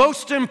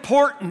most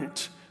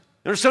important.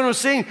 You understand what I'm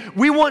saying?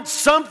 We want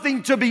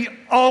something to be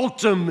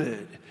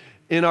ultimate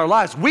in our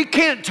lives. We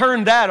can't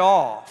turn that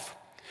off.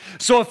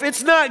 So if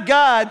it's not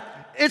God,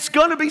 it's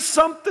going to be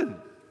something.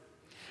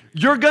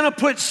 You're going to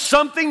put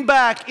something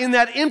back in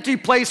that empty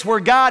place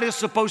where God is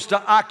supposed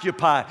to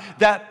occupy,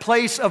 that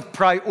place of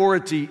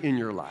priority in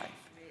your life.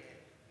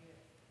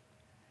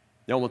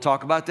 Y'all want to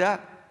talk about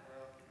that?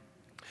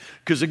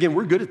 Because again,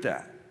 we're good at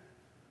that.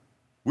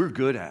 We're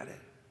good at it.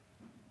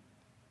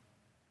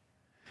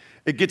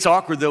 It gets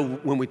awkward though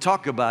when we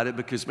talk about it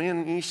because,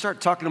 man, you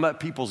start talking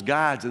about people's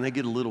gods and they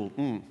get a little,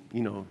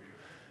 people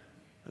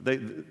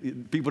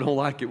don't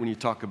like it when you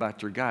talk about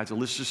their gods. So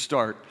let's just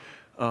start.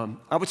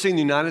 I would say in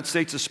the United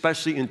States,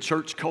 especially in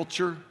church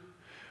culture,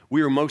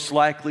 we are most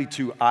likely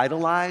to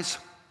idolize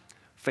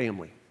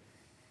family.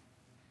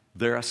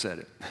 There, I said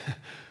it.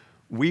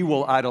 We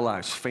will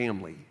idolize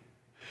family.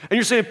 And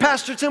you're saying,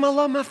 Pastor Tim, I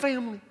love my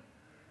family.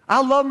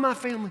 I love my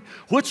family.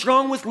 What's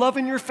wrong with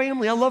loving your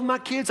family? I love my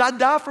kids. I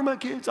die for my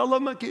kids. I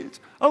love my kids.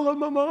 I love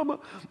my mama.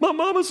 My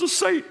mama's a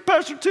saint.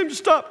 Pastor Tim,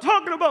 just stop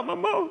talking about my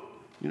mom.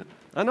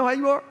 I know how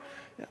you are.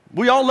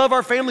 We all love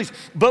our families,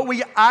 but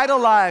we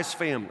idolize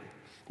family.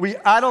 We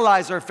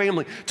idolize our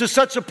family to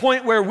such a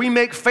point where we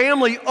make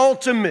family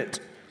ultimate.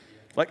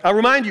 Like I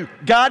remind you,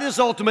 God is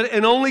ultimate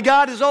and only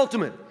God is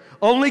ultimate.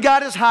 Only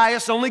God is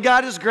highest, only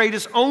God is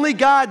greatest, only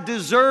God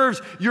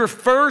deserves your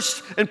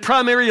first and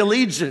primary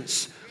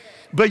allegiance.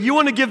 But you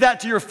want to give that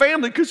to your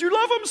family because you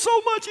love them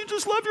so much, you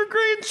just love your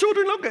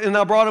grandchildren. And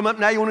I brought them up,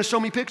 now you want to show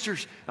me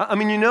pictures.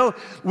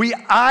 We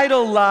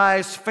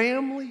idolize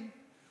family.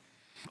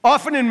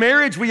 Often in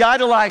marriage, we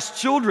idolize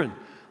children.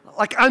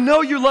 Like, I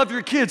know you love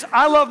your kids.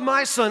 I love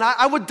my son.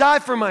 I would die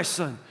for my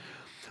son.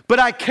 But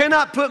I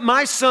cannot put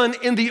my son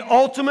in the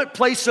ultimate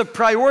place of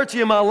priority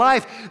in my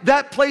life.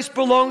 That place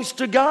belongs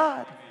to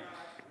God.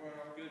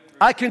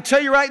 I can tell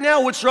you right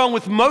now what's wrong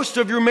with most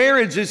of your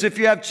marriages if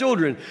you have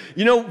children.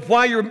 You know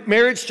why your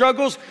marriage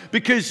struggles?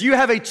 Because you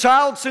have a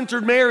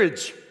child-centered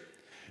marriage.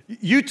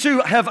 You two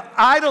have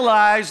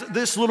idolized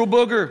this little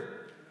booger.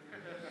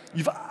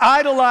 You've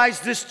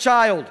idolized this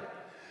child.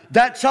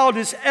 That child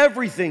is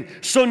everything.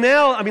 So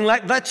now,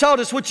 that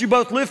child is what you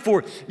both live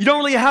for. You don't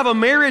really have a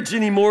marriage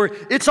anymore.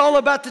 It's all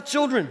about the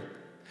children.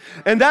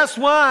 And that's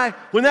why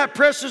when that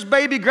precious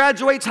baby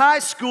graduates high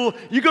school,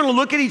 you're going to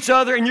look at each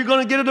other and you're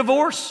going to get a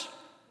divorce.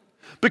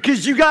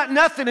 Because you got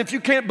nothing if you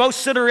can't both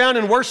sit around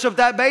and worship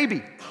that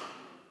baby.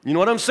 You know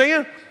what I'm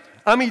saying?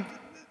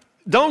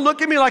 Don't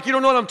look at me like you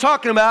don't know what I'm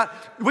talking about.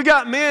 We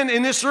got men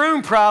in this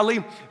room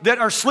probably that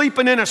are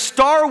sleeping in a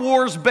Star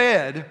Wars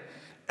bed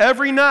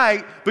every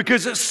night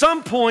because at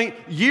some point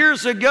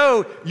years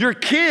ago, your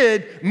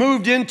kid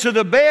moved into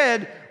the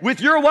bed with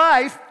your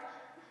wife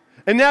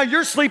and now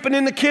you're sleeping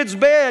in the kid's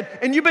bed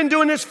and you've been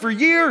doing this for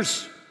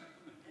years.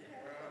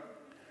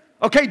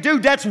 Okay,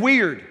 dude, that's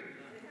weird.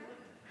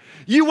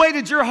 You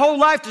waited your whole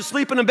life to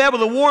sleep in a bed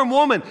with a warm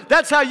woman.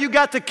 That's how you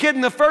got the kid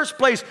in the first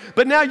place.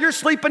 But now you're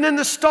sleeping in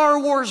the Star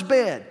Wars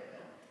bed.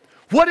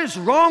 What is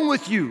wrong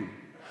with you?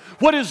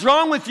 What is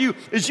wrong with you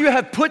is you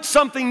have put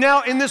something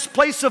now in this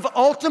place of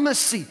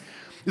ultimacy.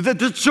 That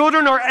the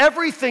children are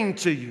everything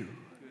to you.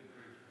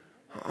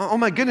 Oh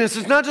my goodness,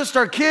 it's not just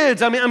our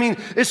kids.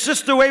 It's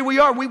just the way we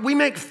are. We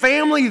make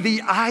family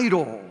the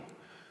idol.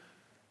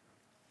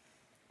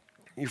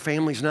 Your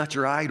family's not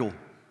your idol.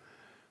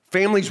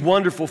 Family's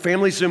wonderful,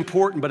 family's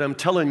important, but I'm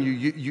telling you,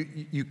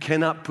 you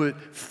cannot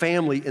put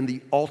family in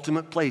the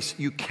ultimate place.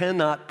 You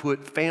cannot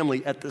put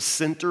family at the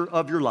center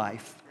of your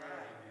life.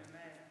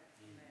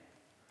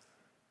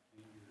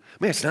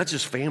 Man, it's not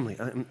just family.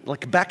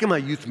 Like back in my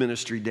youth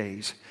ministry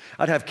days,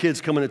 I'd have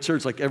kids coming to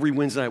church like every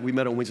Wednesday night. We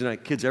met on Wednesday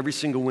night, kids every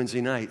single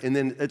Wednesday night. And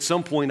then at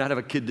some point, I'd have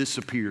a kid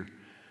disappear.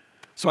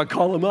 So I'd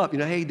call him up,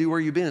 hey, dude,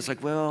 where you been? It's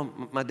like, well,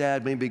 my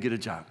dad made me get a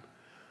job.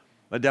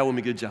 My dad wanted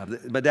me to get a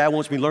job. My dad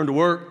wants me to learn to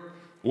work,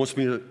 wants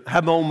me to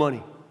have my own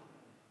money.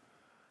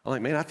 I'm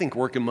like, man, I think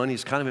working money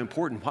is kind of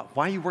important.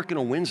 Why are you working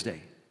on Wednesday?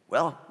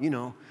 Well, I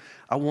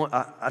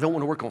don't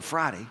want to work on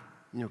Friday,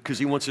 because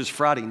he wants his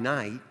Friday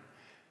night.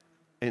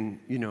 And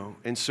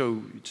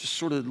so just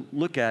sort of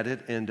look at it,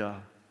 and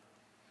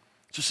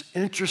Just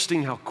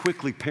interesting how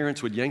quickly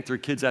parents would yank their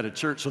kids out of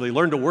church so they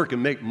learn to work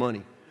and make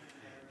money.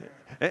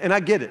 And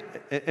I get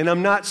it. And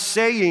I'm not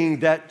saying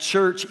that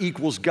church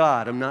equals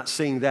God. I'm not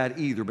saying that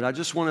either. But I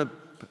just want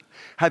to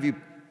have you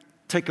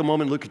take a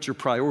moment and look at your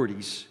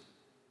priorities.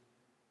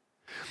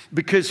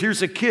 Because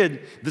here's a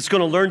kid that's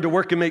going to learn to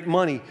work and make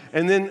money.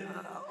 And then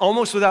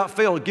almost without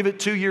fail, give it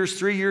 2 years,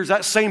 3 years,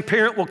 that same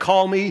parent will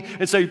call me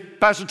and say,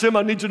 Pastor Tim,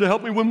 I need you to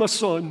help me with my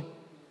son.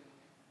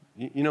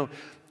 You know,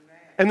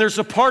 and there's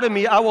a part of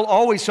me, I will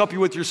always help you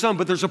with your son,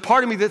 but there's a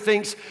part of me that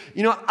thinks,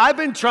 you know, I've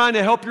been trying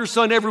to help your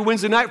son every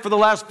Wednesday night for the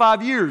last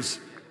 5 years.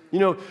 You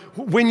know,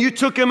 when you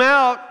took him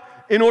out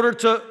in order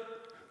to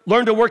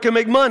learn to work and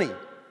make money.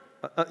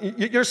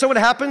 You understand what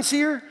happens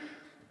here?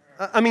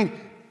 I mean,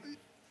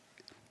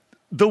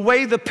 the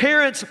way the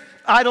parents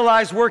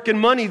idolize work and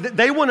money,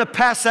 they want to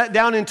pass that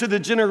down into the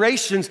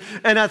generations.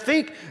 And I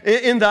think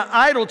in the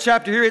idol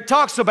chapter here, it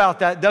talks about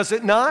that, does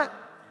it not?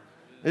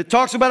 It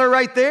talks about it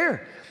right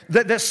there.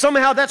 That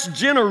somehow that's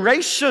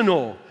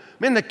generational.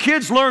 Man, the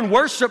kids learn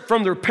worship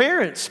from their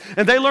parents,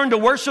 and they learn to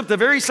worship the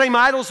very same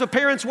idols the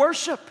parents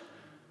worship.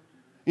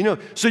 You know,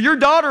 so your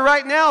daughter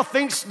right now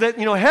thinks that,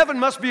 you know, heaven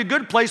must be a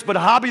good place, but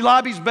Hobby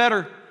Lobby's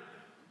better.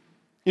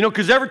 You know,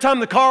 because every time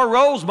the car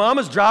rolls,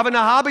 Mama's driving to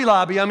Hobby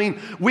Lobby. I mean,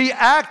 we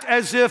act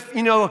as if,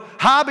 you know,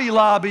 Hobby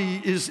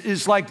Lobby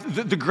is like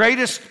the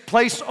greatest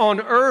place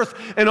on earth,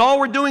 and all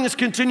we're doing is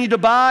continue to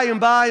buy and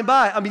buy and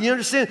buy. I mean, you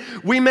understand?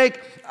 We make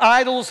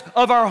idols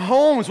of our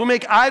homes. We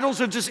make idols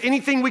of just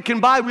anything we can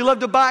buy. We love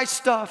to buy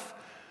stuff.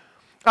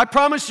 I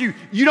promise you,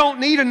 you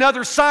don't need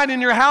another sign in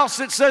your house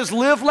that says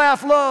live,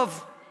 laugh,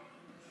 love.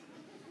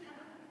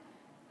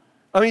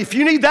 I mean, if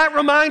you need that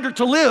reminder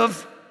to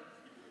live,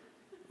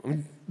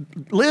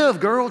 live,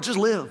 girl, just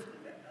live.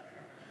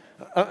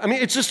 I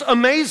mean, it's just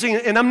amazing,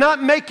 and I'm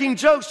not making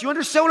jokes. You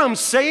understand what I'm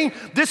saying?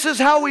 This is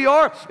how we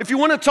are. If you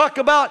want to talk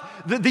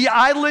about the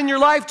idol in your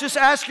life, just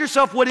ask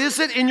yourself, what is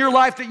it in your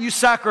life that you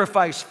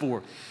sacrifice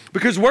for?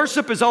 Because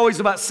worship is always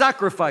about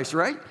sacrifice,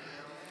 right?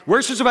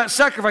 Worship is about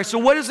sacrifice. So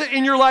what is it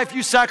in your life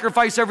you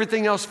sacrifice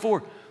everything else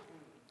for?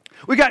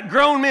 We got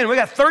grown men. We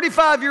got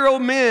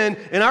 35-year-old men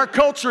in our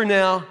culture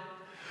now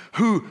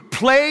who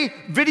play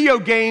video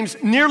games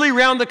nearly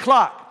round the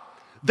clock.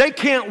 They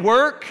can't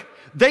work.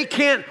 They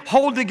can't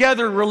hold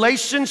together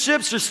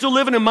relationships. They're still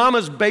living in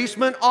mama's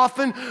basement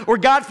often. Or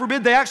God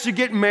forbid, they actually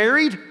get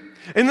married.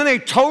 And then they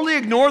totally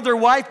ignore their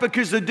wife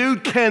because the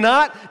dude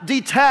cannot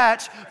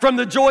detach from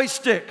the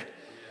joystick.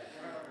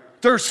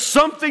 There's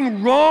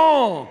something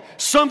wrong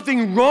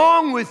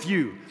with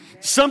you.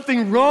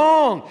 Something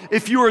wrong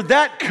if you are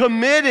that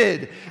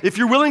committed, if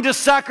you're willing to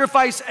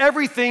sacrifice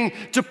everything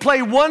to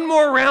play one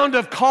more round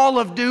of Call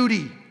of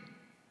Duty.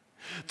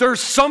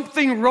 There's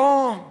something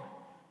wrong.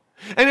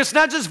 And it's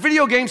not just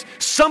video games.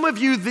 Some of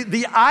you,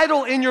 the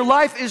idol in your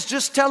life is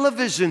just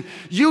television.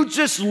 You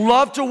just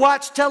love to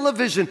watch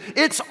television.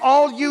 It's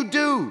all you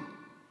do.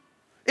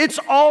 It's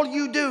all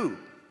you do.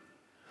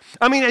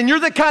 I mean, and you're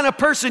the kind of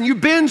person you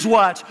binge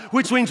watch,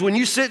 which means when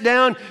you sit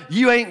down,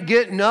 you ain't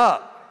getting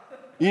up.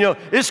 You know,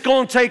 it's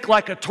going to take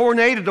like a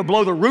tornado to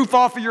blow the roof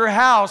off of your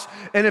house,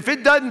 and if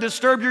it doesn't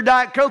disturb your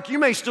Diet Coke, you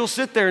may still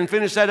sit there and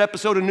finish that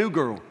episode of New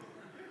Girl.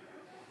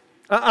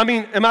 I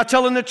mean, am I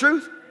telling the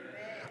truth?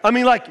 I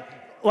mean, like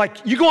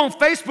you go on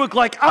Facebook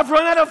like, I've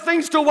run out of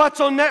things to watch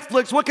on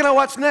Netflix. What can I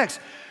watch next?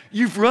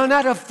 You've run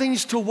out of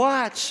things to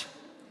watch.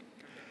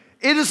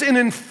 It is an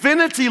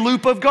infinity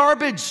loop of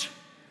garbage.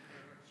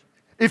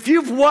 If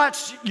you've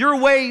watched your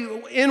way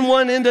in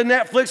one end of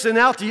Netflix and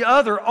out the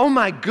other, oh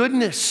my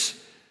goodness.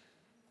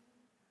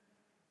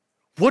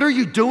 What are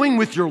you doing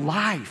with your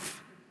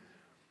life?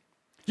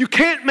 You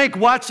can't make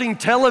watching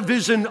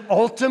television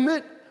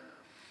ultimate.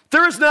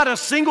 There is not a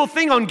single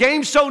thing on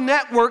Game Show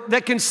Network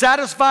that can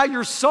satisfy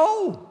your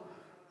soul.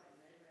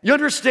 You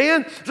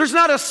understand? There's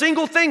not a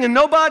single thing, and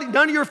none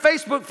of your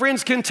Facebook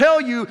friends can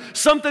tell you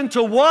something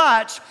to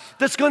watch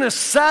that's going to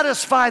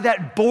satisfy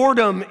that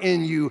boredom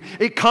in you.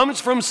 It comes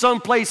from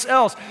someplace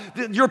else.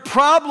 Your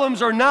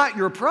problems are not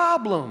your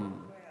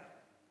problem.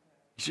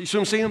 You see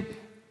what I'm saying?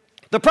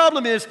 The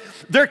problem is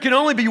there can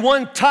only be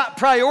one top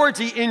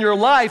priority in your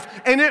life,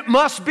 and it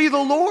must be the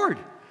Lord.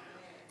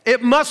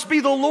 It must be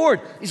the Lord.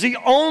 He's the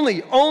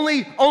only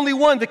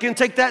one that can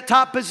take that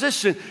top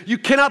position. You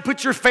cannot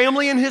put your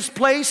family in His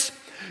place.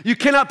 You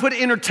cannot put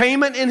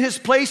entertainment in His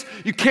place.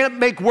 You can't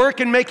make work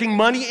and making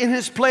money in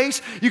His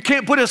place. You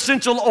can't put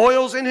essential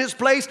oils in His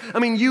place. I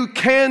mean, you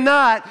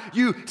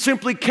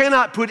simply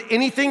cannot put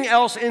anything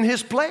else in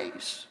His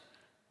place.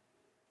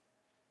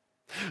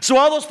 So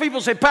all those people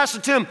say, Pastor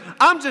Tim,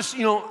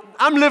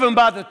 I'm living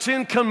by the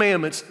 10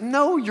 Commandments.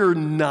 No, you're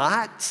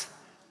not.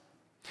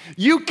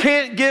 You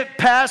can't get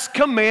past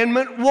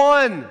Commandment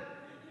 1.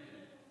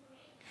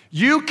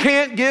 You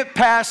can't get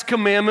past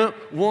Commandment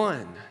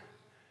 1.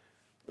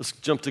 Let's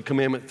jump to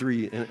Commandment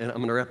 3, and I'm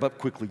going to wrap up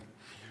quickly.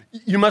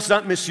 You must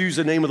not misuse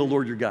the name of the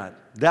Lord your God.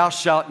 Thou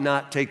shalt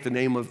not take the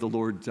name of the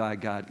Lord thy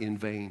God in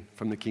vain,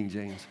 from the King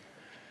James.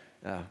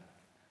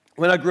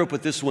 When I grew up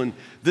with this one,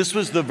 this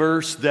was the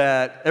verse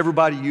that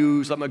everybody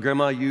used, like my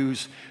grandma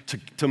used,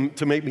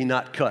 to make me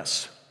not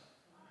cuss,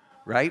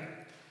 right?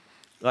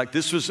 Like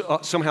this was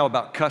somehow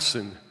about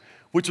cussing,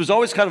 which was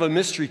always kind of a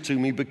mystery to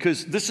me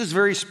because this is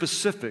very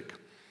specific.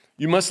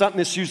 You must not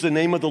misuse the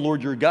name of the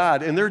Lord your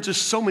God. And there are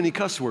just so many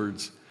cuss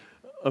words,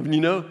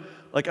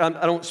 Like I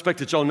don't expect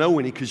that y'all know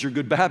any because you're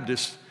good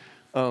Baptists.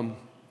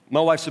 My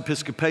wife's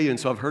Episcopalian,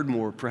 so I've heard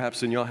more perhaps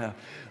than y'all have.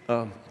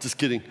 Just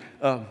kidding.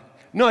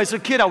 No, as a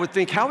kid, I would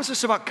think, how is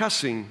this about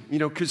cussing?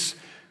 Because,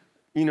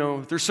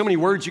 there's so many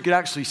words you could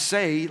actually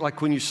say,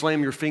 like when you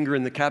slam your finger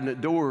in the cabinet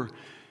door.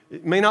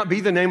 It may not be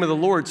the name of the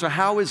Lord, so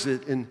how is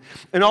it? And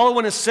all I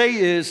want to say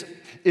is,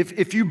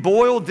 if you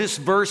boil this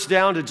verse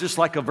down to just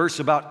like a verse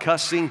about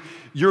cussing,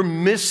 you're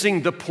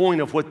missing the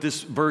point of what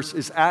this verse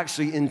is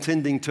actually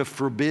intending to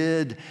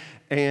forbid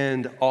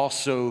and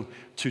also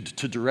to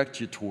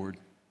direct you toward.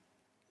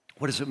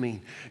 What does it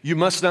mean? You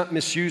must not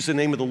misuse the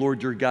name of the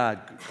Lord your God.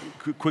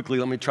 Quickly,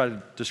 let me try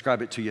to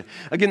describe it to you.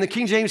 Again, the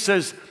King James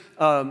says,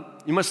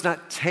 you must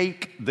not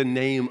take the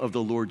name of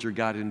the Lord your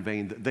God in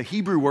vain. The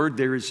Hebrew word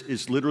there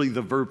is literally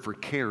the verb for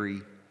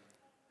carry.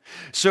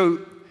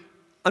 So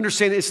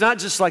understand, it's not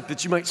just like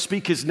that you might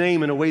speak his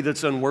name in a way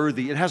that's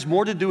unworthy. It has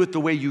more to do with the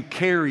way you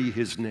carry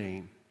his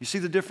name. You see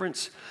the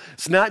difference?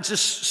 It's not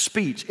just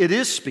speech. It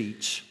is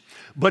speech.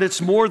 But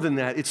it's more than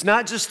that. It's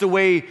not just the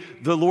way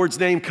the Lord's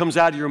name comes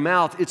out of your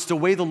mouth. It's the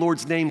way the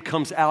Lord's name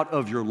comes out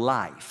of your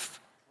life.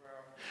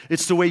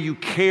 It's the way you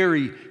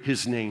carry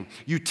his name.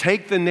 You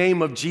take the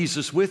name of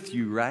Jesus with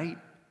you, right?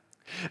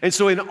 And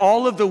so in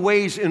all of the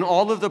ways, in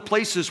all of the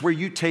places where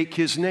you take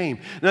his name.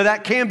 Now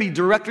that can be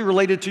directly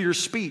related to your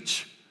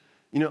speech.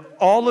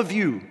 All of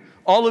you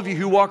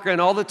who walk around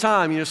all the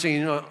time,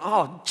 saying,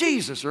 oh,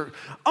 Jesus, or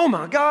oh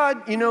my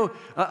God,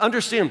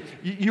 understand,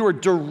 you are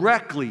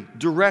directly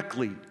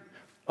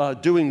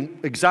doing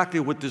exactly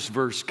what this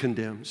verse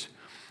condemns.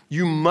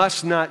 You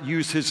must not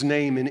use his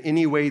name in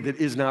any way that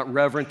is not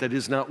reverent, that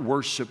is not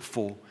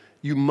worshipful.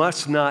 You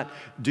must not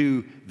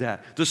do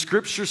that. The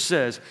scripture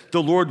says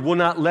the Lord will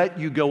not let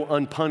you go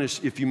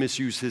unpunished if you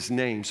misuse his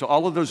name. So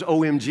all of those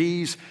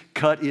OMGs,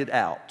 cut it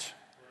out.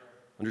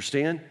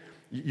 Understand?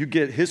 You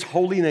get his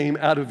holy name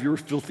out of your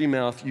filthy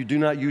mouth. You do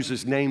not use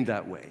his name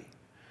that way.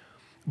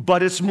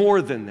 But it's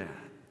more than that.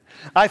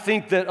 I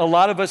think that a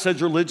lot of us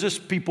as religious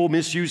people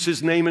misuse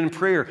his name in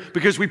prayer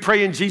because we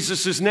pray in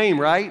Jesus' name,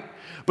 right?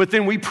 But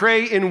then we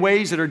pray in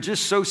ways that are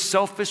just so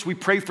selfish. We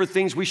pray for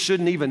things we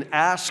shouldn't even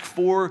ask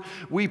for.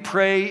 We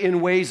pray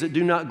in ways that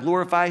do not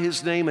glorify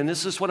his name. And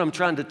this is what I'm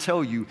trying to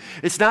tell you.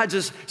 It's not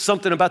just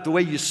something about the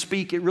way you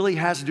speak. It really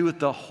has to do with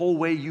the whole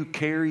way you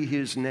carry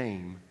his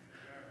name.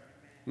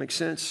 Make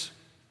sense?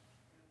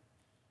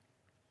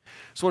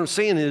 So what I'm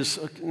saying is,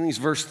 in these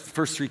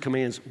first three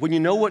commands, when you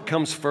know what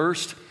comes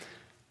first,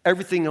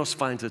 everything else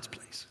finds its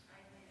place.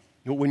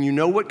 When you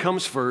know what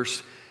comes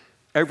first,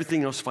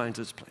 everything else finds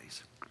its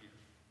place.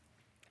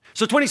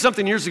 So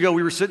 20-something years ago,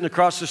 we were sitting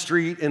across the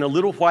street in a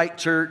little white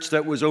church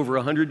that was over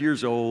 100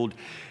 years old,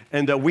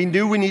 and we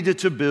knew we needed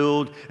to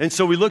build, and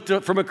so we looked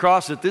up from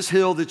across at this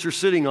hill that you're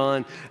sitting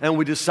on, and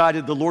we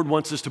decided the Lord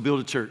wants us to build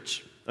a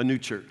church, a new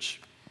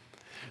church.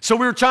 So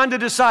we were trying to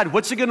decide,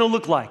 what's it going to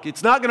look like?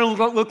 It's not going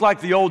to look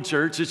like the old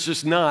church, it's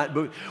just not,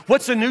 but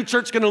what's the new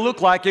church going to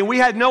look like? And we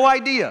had no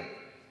idea.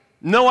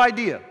 No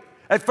idea.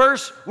 At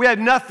first, we had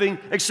nothing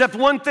except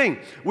one thing.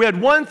 We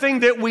had one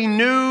thing that we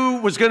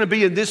knew was going to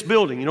be in this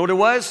building. You know what it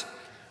was?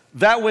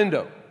 That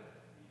window.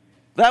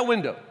 That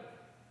window.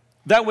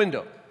 That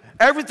window.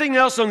 Everything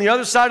else on the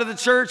other side of the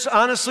church,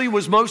 honestly,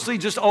 was mostly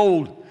just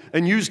old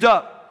and used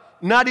up.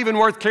 Not even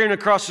worth carrying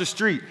across the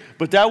street.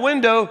 But that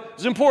window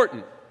is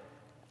important.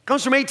 It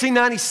comes from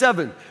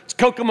 1897. It's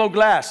Kokomo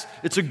glass.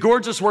 It's a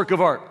gorgeous work of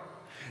art.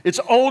 It's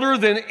older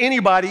than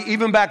anybody,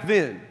 even back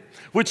then.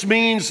 Which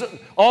means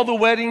all the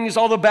weddings,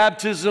 all the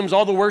baptisms,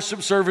 all the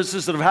worship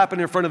services that have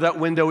happened in front of that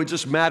window, it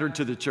just mattered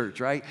to the church,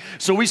 right?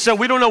 So we said,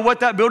 we don't know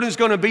what that building's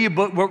going to be,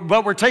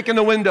 but we're taking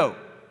the window.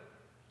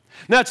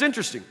 Now, it's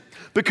interesting,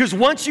 because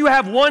once you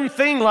have one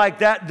thing like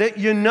that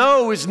you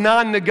know is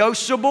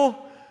non-negotiable,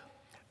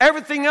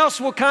 everything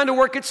else will kind of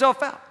work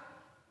itself out.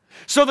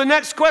 So the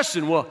next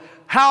question, well,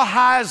 how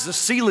high is the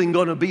ceiling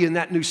going to be in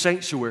that new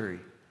sanctuary?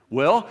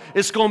 Well,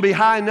 it's going to be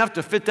high enough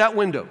to fit that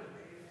window.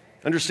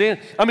 Understand?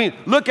 I mean,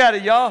 look at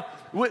it, y'all.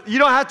 You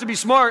don't have to be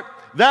smart.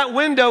 That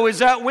window is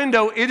that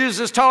window. It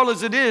is as tall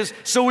as it is.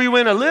 So we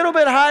went a little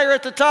bit higher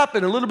at the top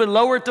and a little bit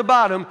lower at the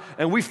bottom,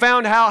 and we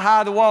found how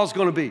high the wall is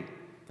going to be.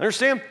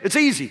 Understand? It's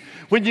easy.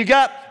 When you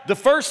got the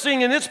first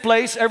thing in its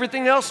place,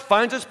 everything else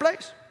finds its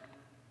place.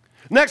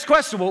 Next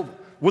question, well,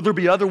 will there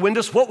be other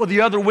windows? What will the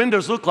other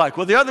windows look like?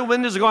 Well, the other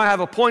windows are going to have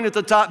a point at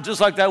the top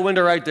just like that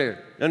window right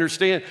there.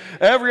 Understand?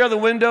 Every other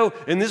window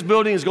in this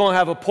building is going to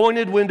have a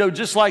pointed window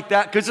just like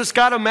that because it's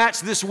got to match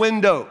this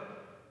window,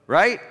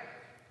 right?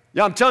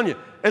 Yeah, I'm telling you,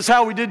 that's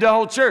how we did the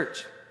whole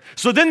church.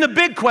 So then the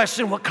big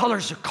question, what color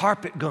is the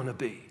carpet going to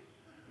be?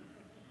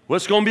 Well,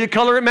 it's going to be a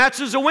color that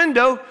matches the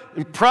window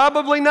and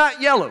probably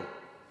not yellow.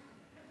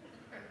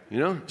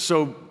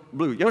 So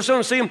blue. You understand what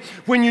I'm saying?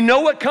 When you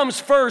know what comes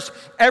first,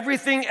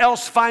 everything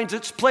else finds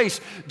its place.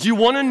 Do you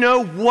want to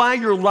know why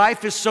your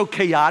life is so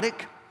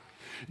chaotic?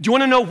 Do you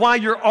want to know why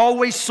you're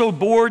always so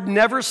bored,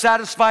 never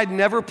satisfied,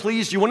 never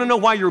pleased? Do you want to know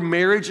why your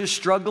marriage is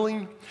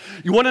struggling?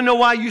 You want to know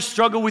why you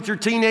struggle with your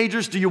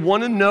teenagers? Do you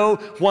want to know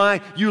why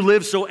you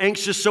live so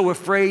anxious, so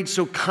afraid,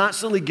 so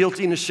constantly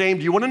guilty and ashamed?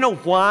 Do you want to know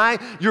why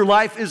your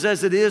life is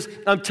as it is?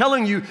 I'm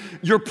telling you,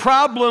 your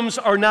problems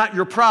are not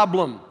your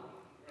problem.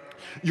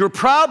 Your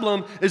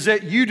problem is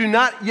that you do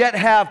not yet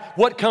have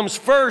what comes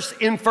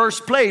first in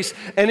first place.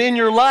 And in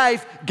your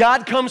life,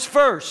 God comes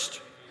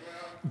first.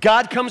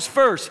 God comes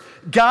first.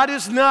 God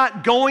is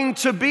not going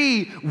to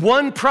be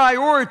one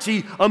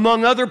priority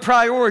among other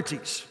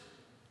priorities.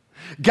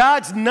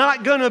 God's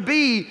not going to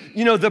be,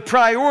 the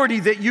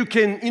priority that you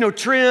can,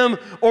 trim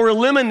or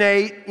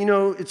eliminate.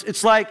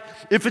 It's like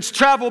if it's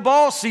travel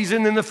ball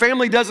season, then the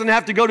family doesn't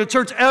have to go to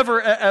church ever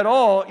at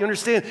all. You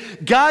understand?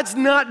 God's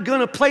not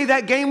going to play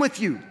that game with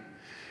you.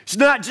 It's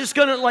not just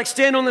going to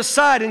stand on the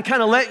side and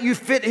kind of let you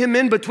fit him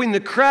in between the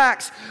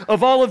cracks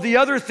of all of the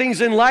other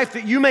things in life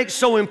that you make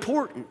so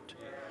important.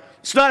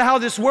 It's not how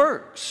this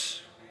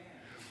works.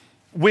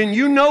 When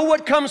you know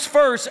what comes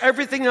first,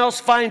 everything else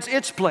finds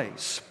its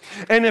place.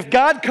 And if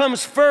God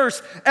comes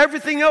first,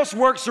 everything else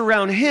works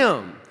around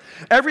him.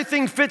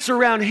 Everything fits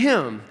around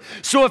him.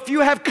 So if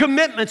you have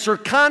commitments or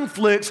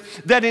conflicts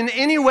that in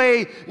any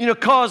way,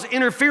 cause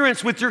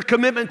interference with your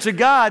commitment to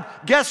God,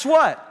 guess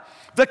what?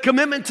 The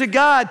commitment to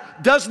God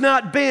does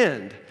not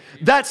bend.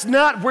 That's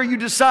not where you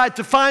decide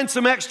to find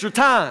some extra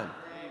time,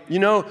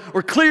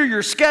 or clear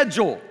your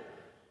schedule.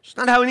 It's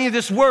not how any of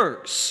this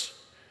works.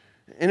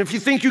 And if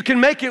you think you can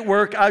make it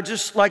work, I'd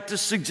just like to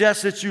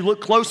suggest that you look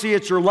closely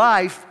at your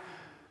life,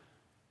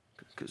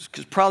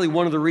 because probably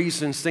one of the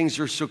reasons things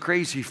are so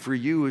crazy for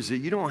you is that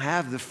you don't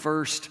have the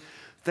first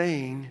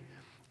thing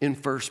in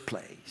first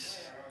place.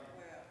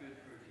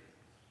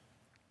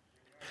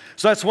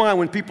 So that's why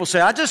when people say,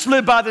 I just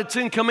live by the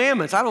 10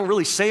 Commandments, I don't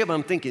really say it, but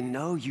I'm thinking,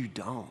 no, you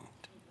don't.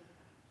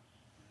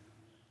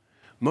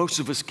 Most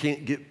of us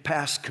can't get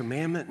past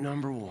commandment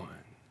number 1.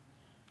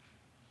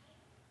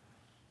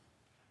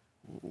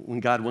 When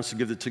God wants to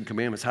give the 10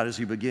 Commandments, how does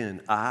he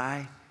begin?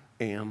 I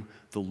am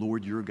the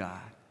Lord your God.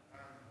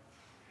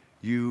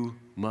 You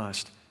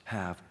must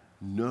have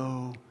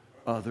no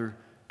other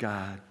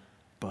God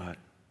but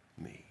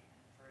me.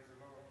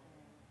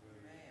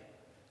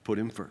 Put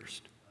him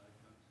first.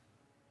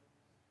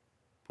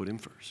 Put him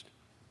first.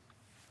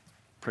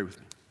 Pray with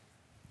me.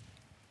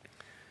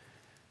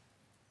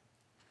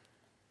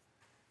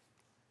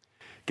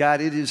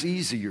 God, it is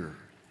easier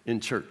in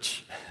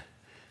church.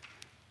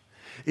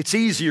 It's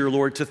easier,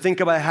 Lord, to think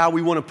about how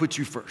we want to put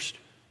you first.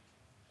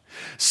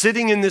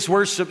 Sitting in this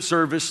worship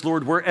service,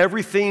 Lord, where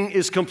everything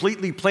is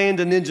completely planned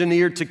and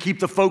engineered to keep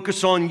the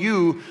focus on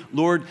you,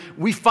 Lord,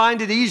 we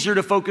find it easier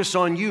to focus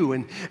on you.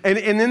 And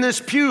in this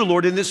pew,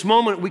 Lord, in this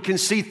moment, we can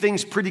see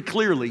things pretty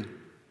clearly.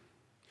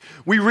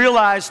 We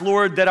realize,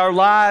 Lord, that our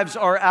lives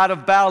are out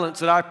of balance,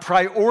 that our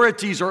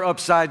priorities are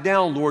upside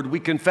down, Lord. We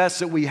confess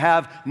that we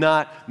have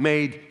not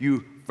made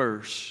you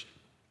first.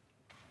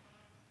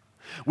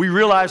 We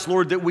realize,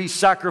 Lord, that we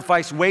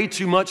sacrifice way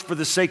too much for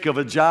the sake of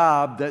a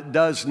job that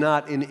does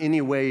not in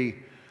any way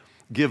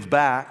give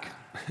back.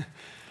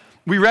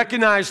 We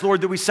recognize,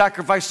 Lord, that we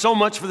sacrifice so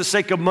much for the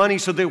sake of money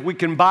so that we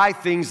can buy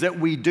things that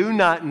we do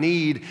not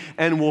need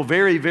and will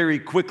very, very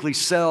quickly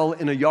sell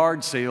in a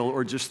yard sale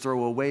or just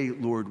throw away,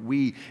 Lord.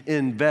 We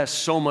invest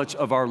so much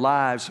of our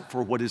lives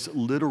for what is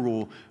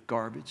literal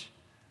garbage.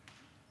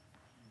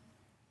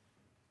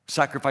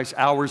 Sacrifice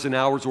hours and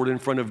hours, Lord, in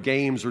front of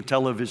games or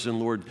television,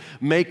 Lord,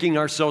 making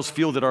ourselves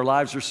feel that our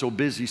lives are so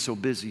busy, so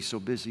busy, so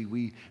busy.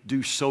 We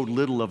do so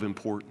little of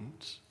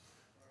importance.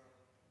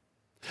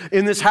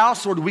 In this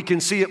house, Lord, we can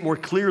see it more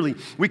clearly.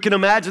 We can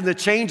imagine the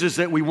changes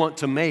that we want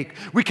to make.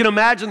 We can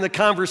imagine the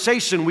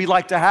conversation we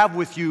like to have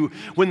with you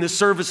when the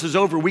service is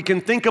over. We can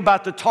think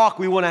about the talk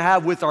we want to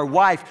have with our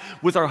wife,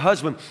 with our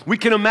husband. We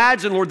can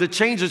imagine, Lord, the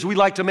changes we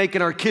like to make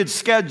in our kids'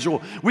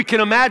 schedule. We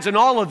can imagine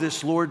all of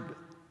this, Lord.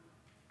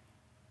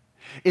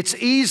 It's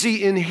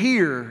easy in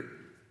here.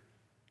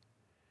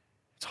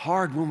 It's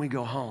hard when we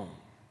go home.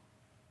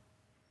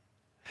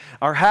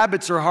 Our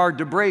habits are hard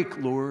to break,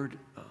 Lord.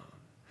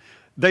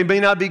 They may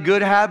not be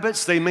good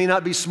habits, they may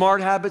not be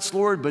smart habits,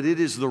 Lord, but it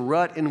is the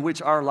rut in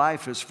which our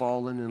life has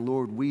fallen, and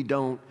Lord, we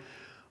don't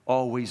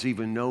always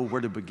even know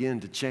where to begin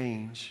to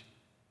change.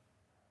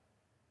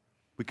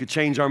 We could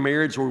change our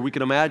marriage, or we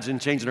could imagine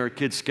changing our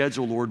kids'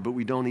 schedule, Lord, but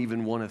we don't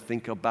even want to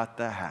think about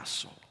the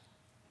hassle.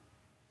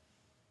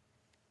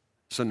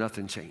 So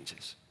nothing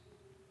changes.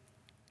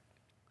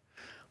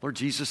 Lord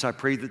Jesus, I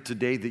pray that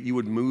today that you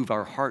would move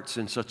our hearts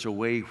in such a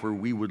way where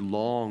we would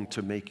long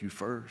to make you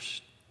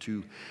first,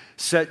 to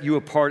set you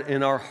apart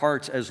in our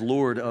hearts as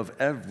Lord of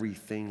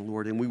everything,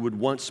 Lord, and we would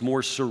once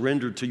more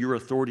surrender to your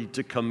authority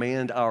to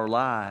command our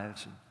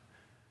lives.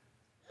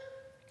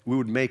 We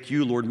would make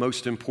you, Lord,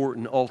 most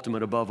important,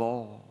 ultimate above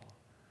all.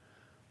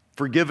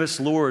 Forgive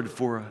us, Lord,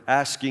 for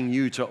asking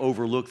you to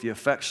overlook the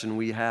affection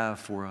we have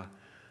for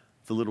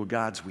the little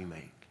gods we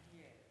make.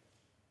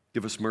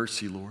 Give us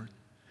mercy, Lord,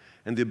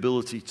 and the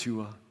ability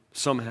to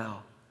somehow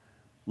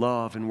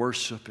love and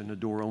worship and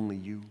adore only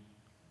you.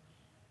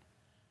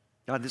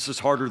 God, this is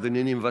harder than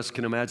any of us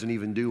can imagine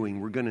even doing.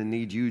 We're going to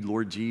need you,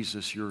 Lord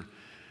Jesus, your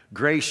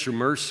grace, your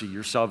mercy,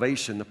 your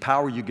salvation, the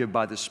power you give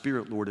by the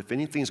Spirit, Lord. If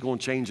anything's going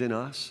to change in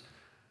us,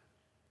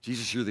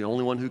 Jesus, you're the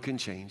only one who can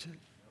change it.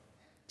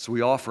 So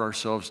we offer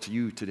ourselves to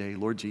you today,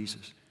 Lord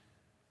Jesus,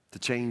 to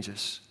change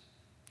us,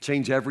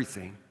 change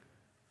everything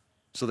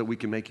so that we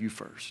can make you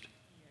first.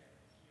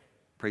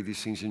 Pray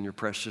these things in your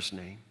precious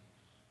name.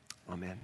 Amen.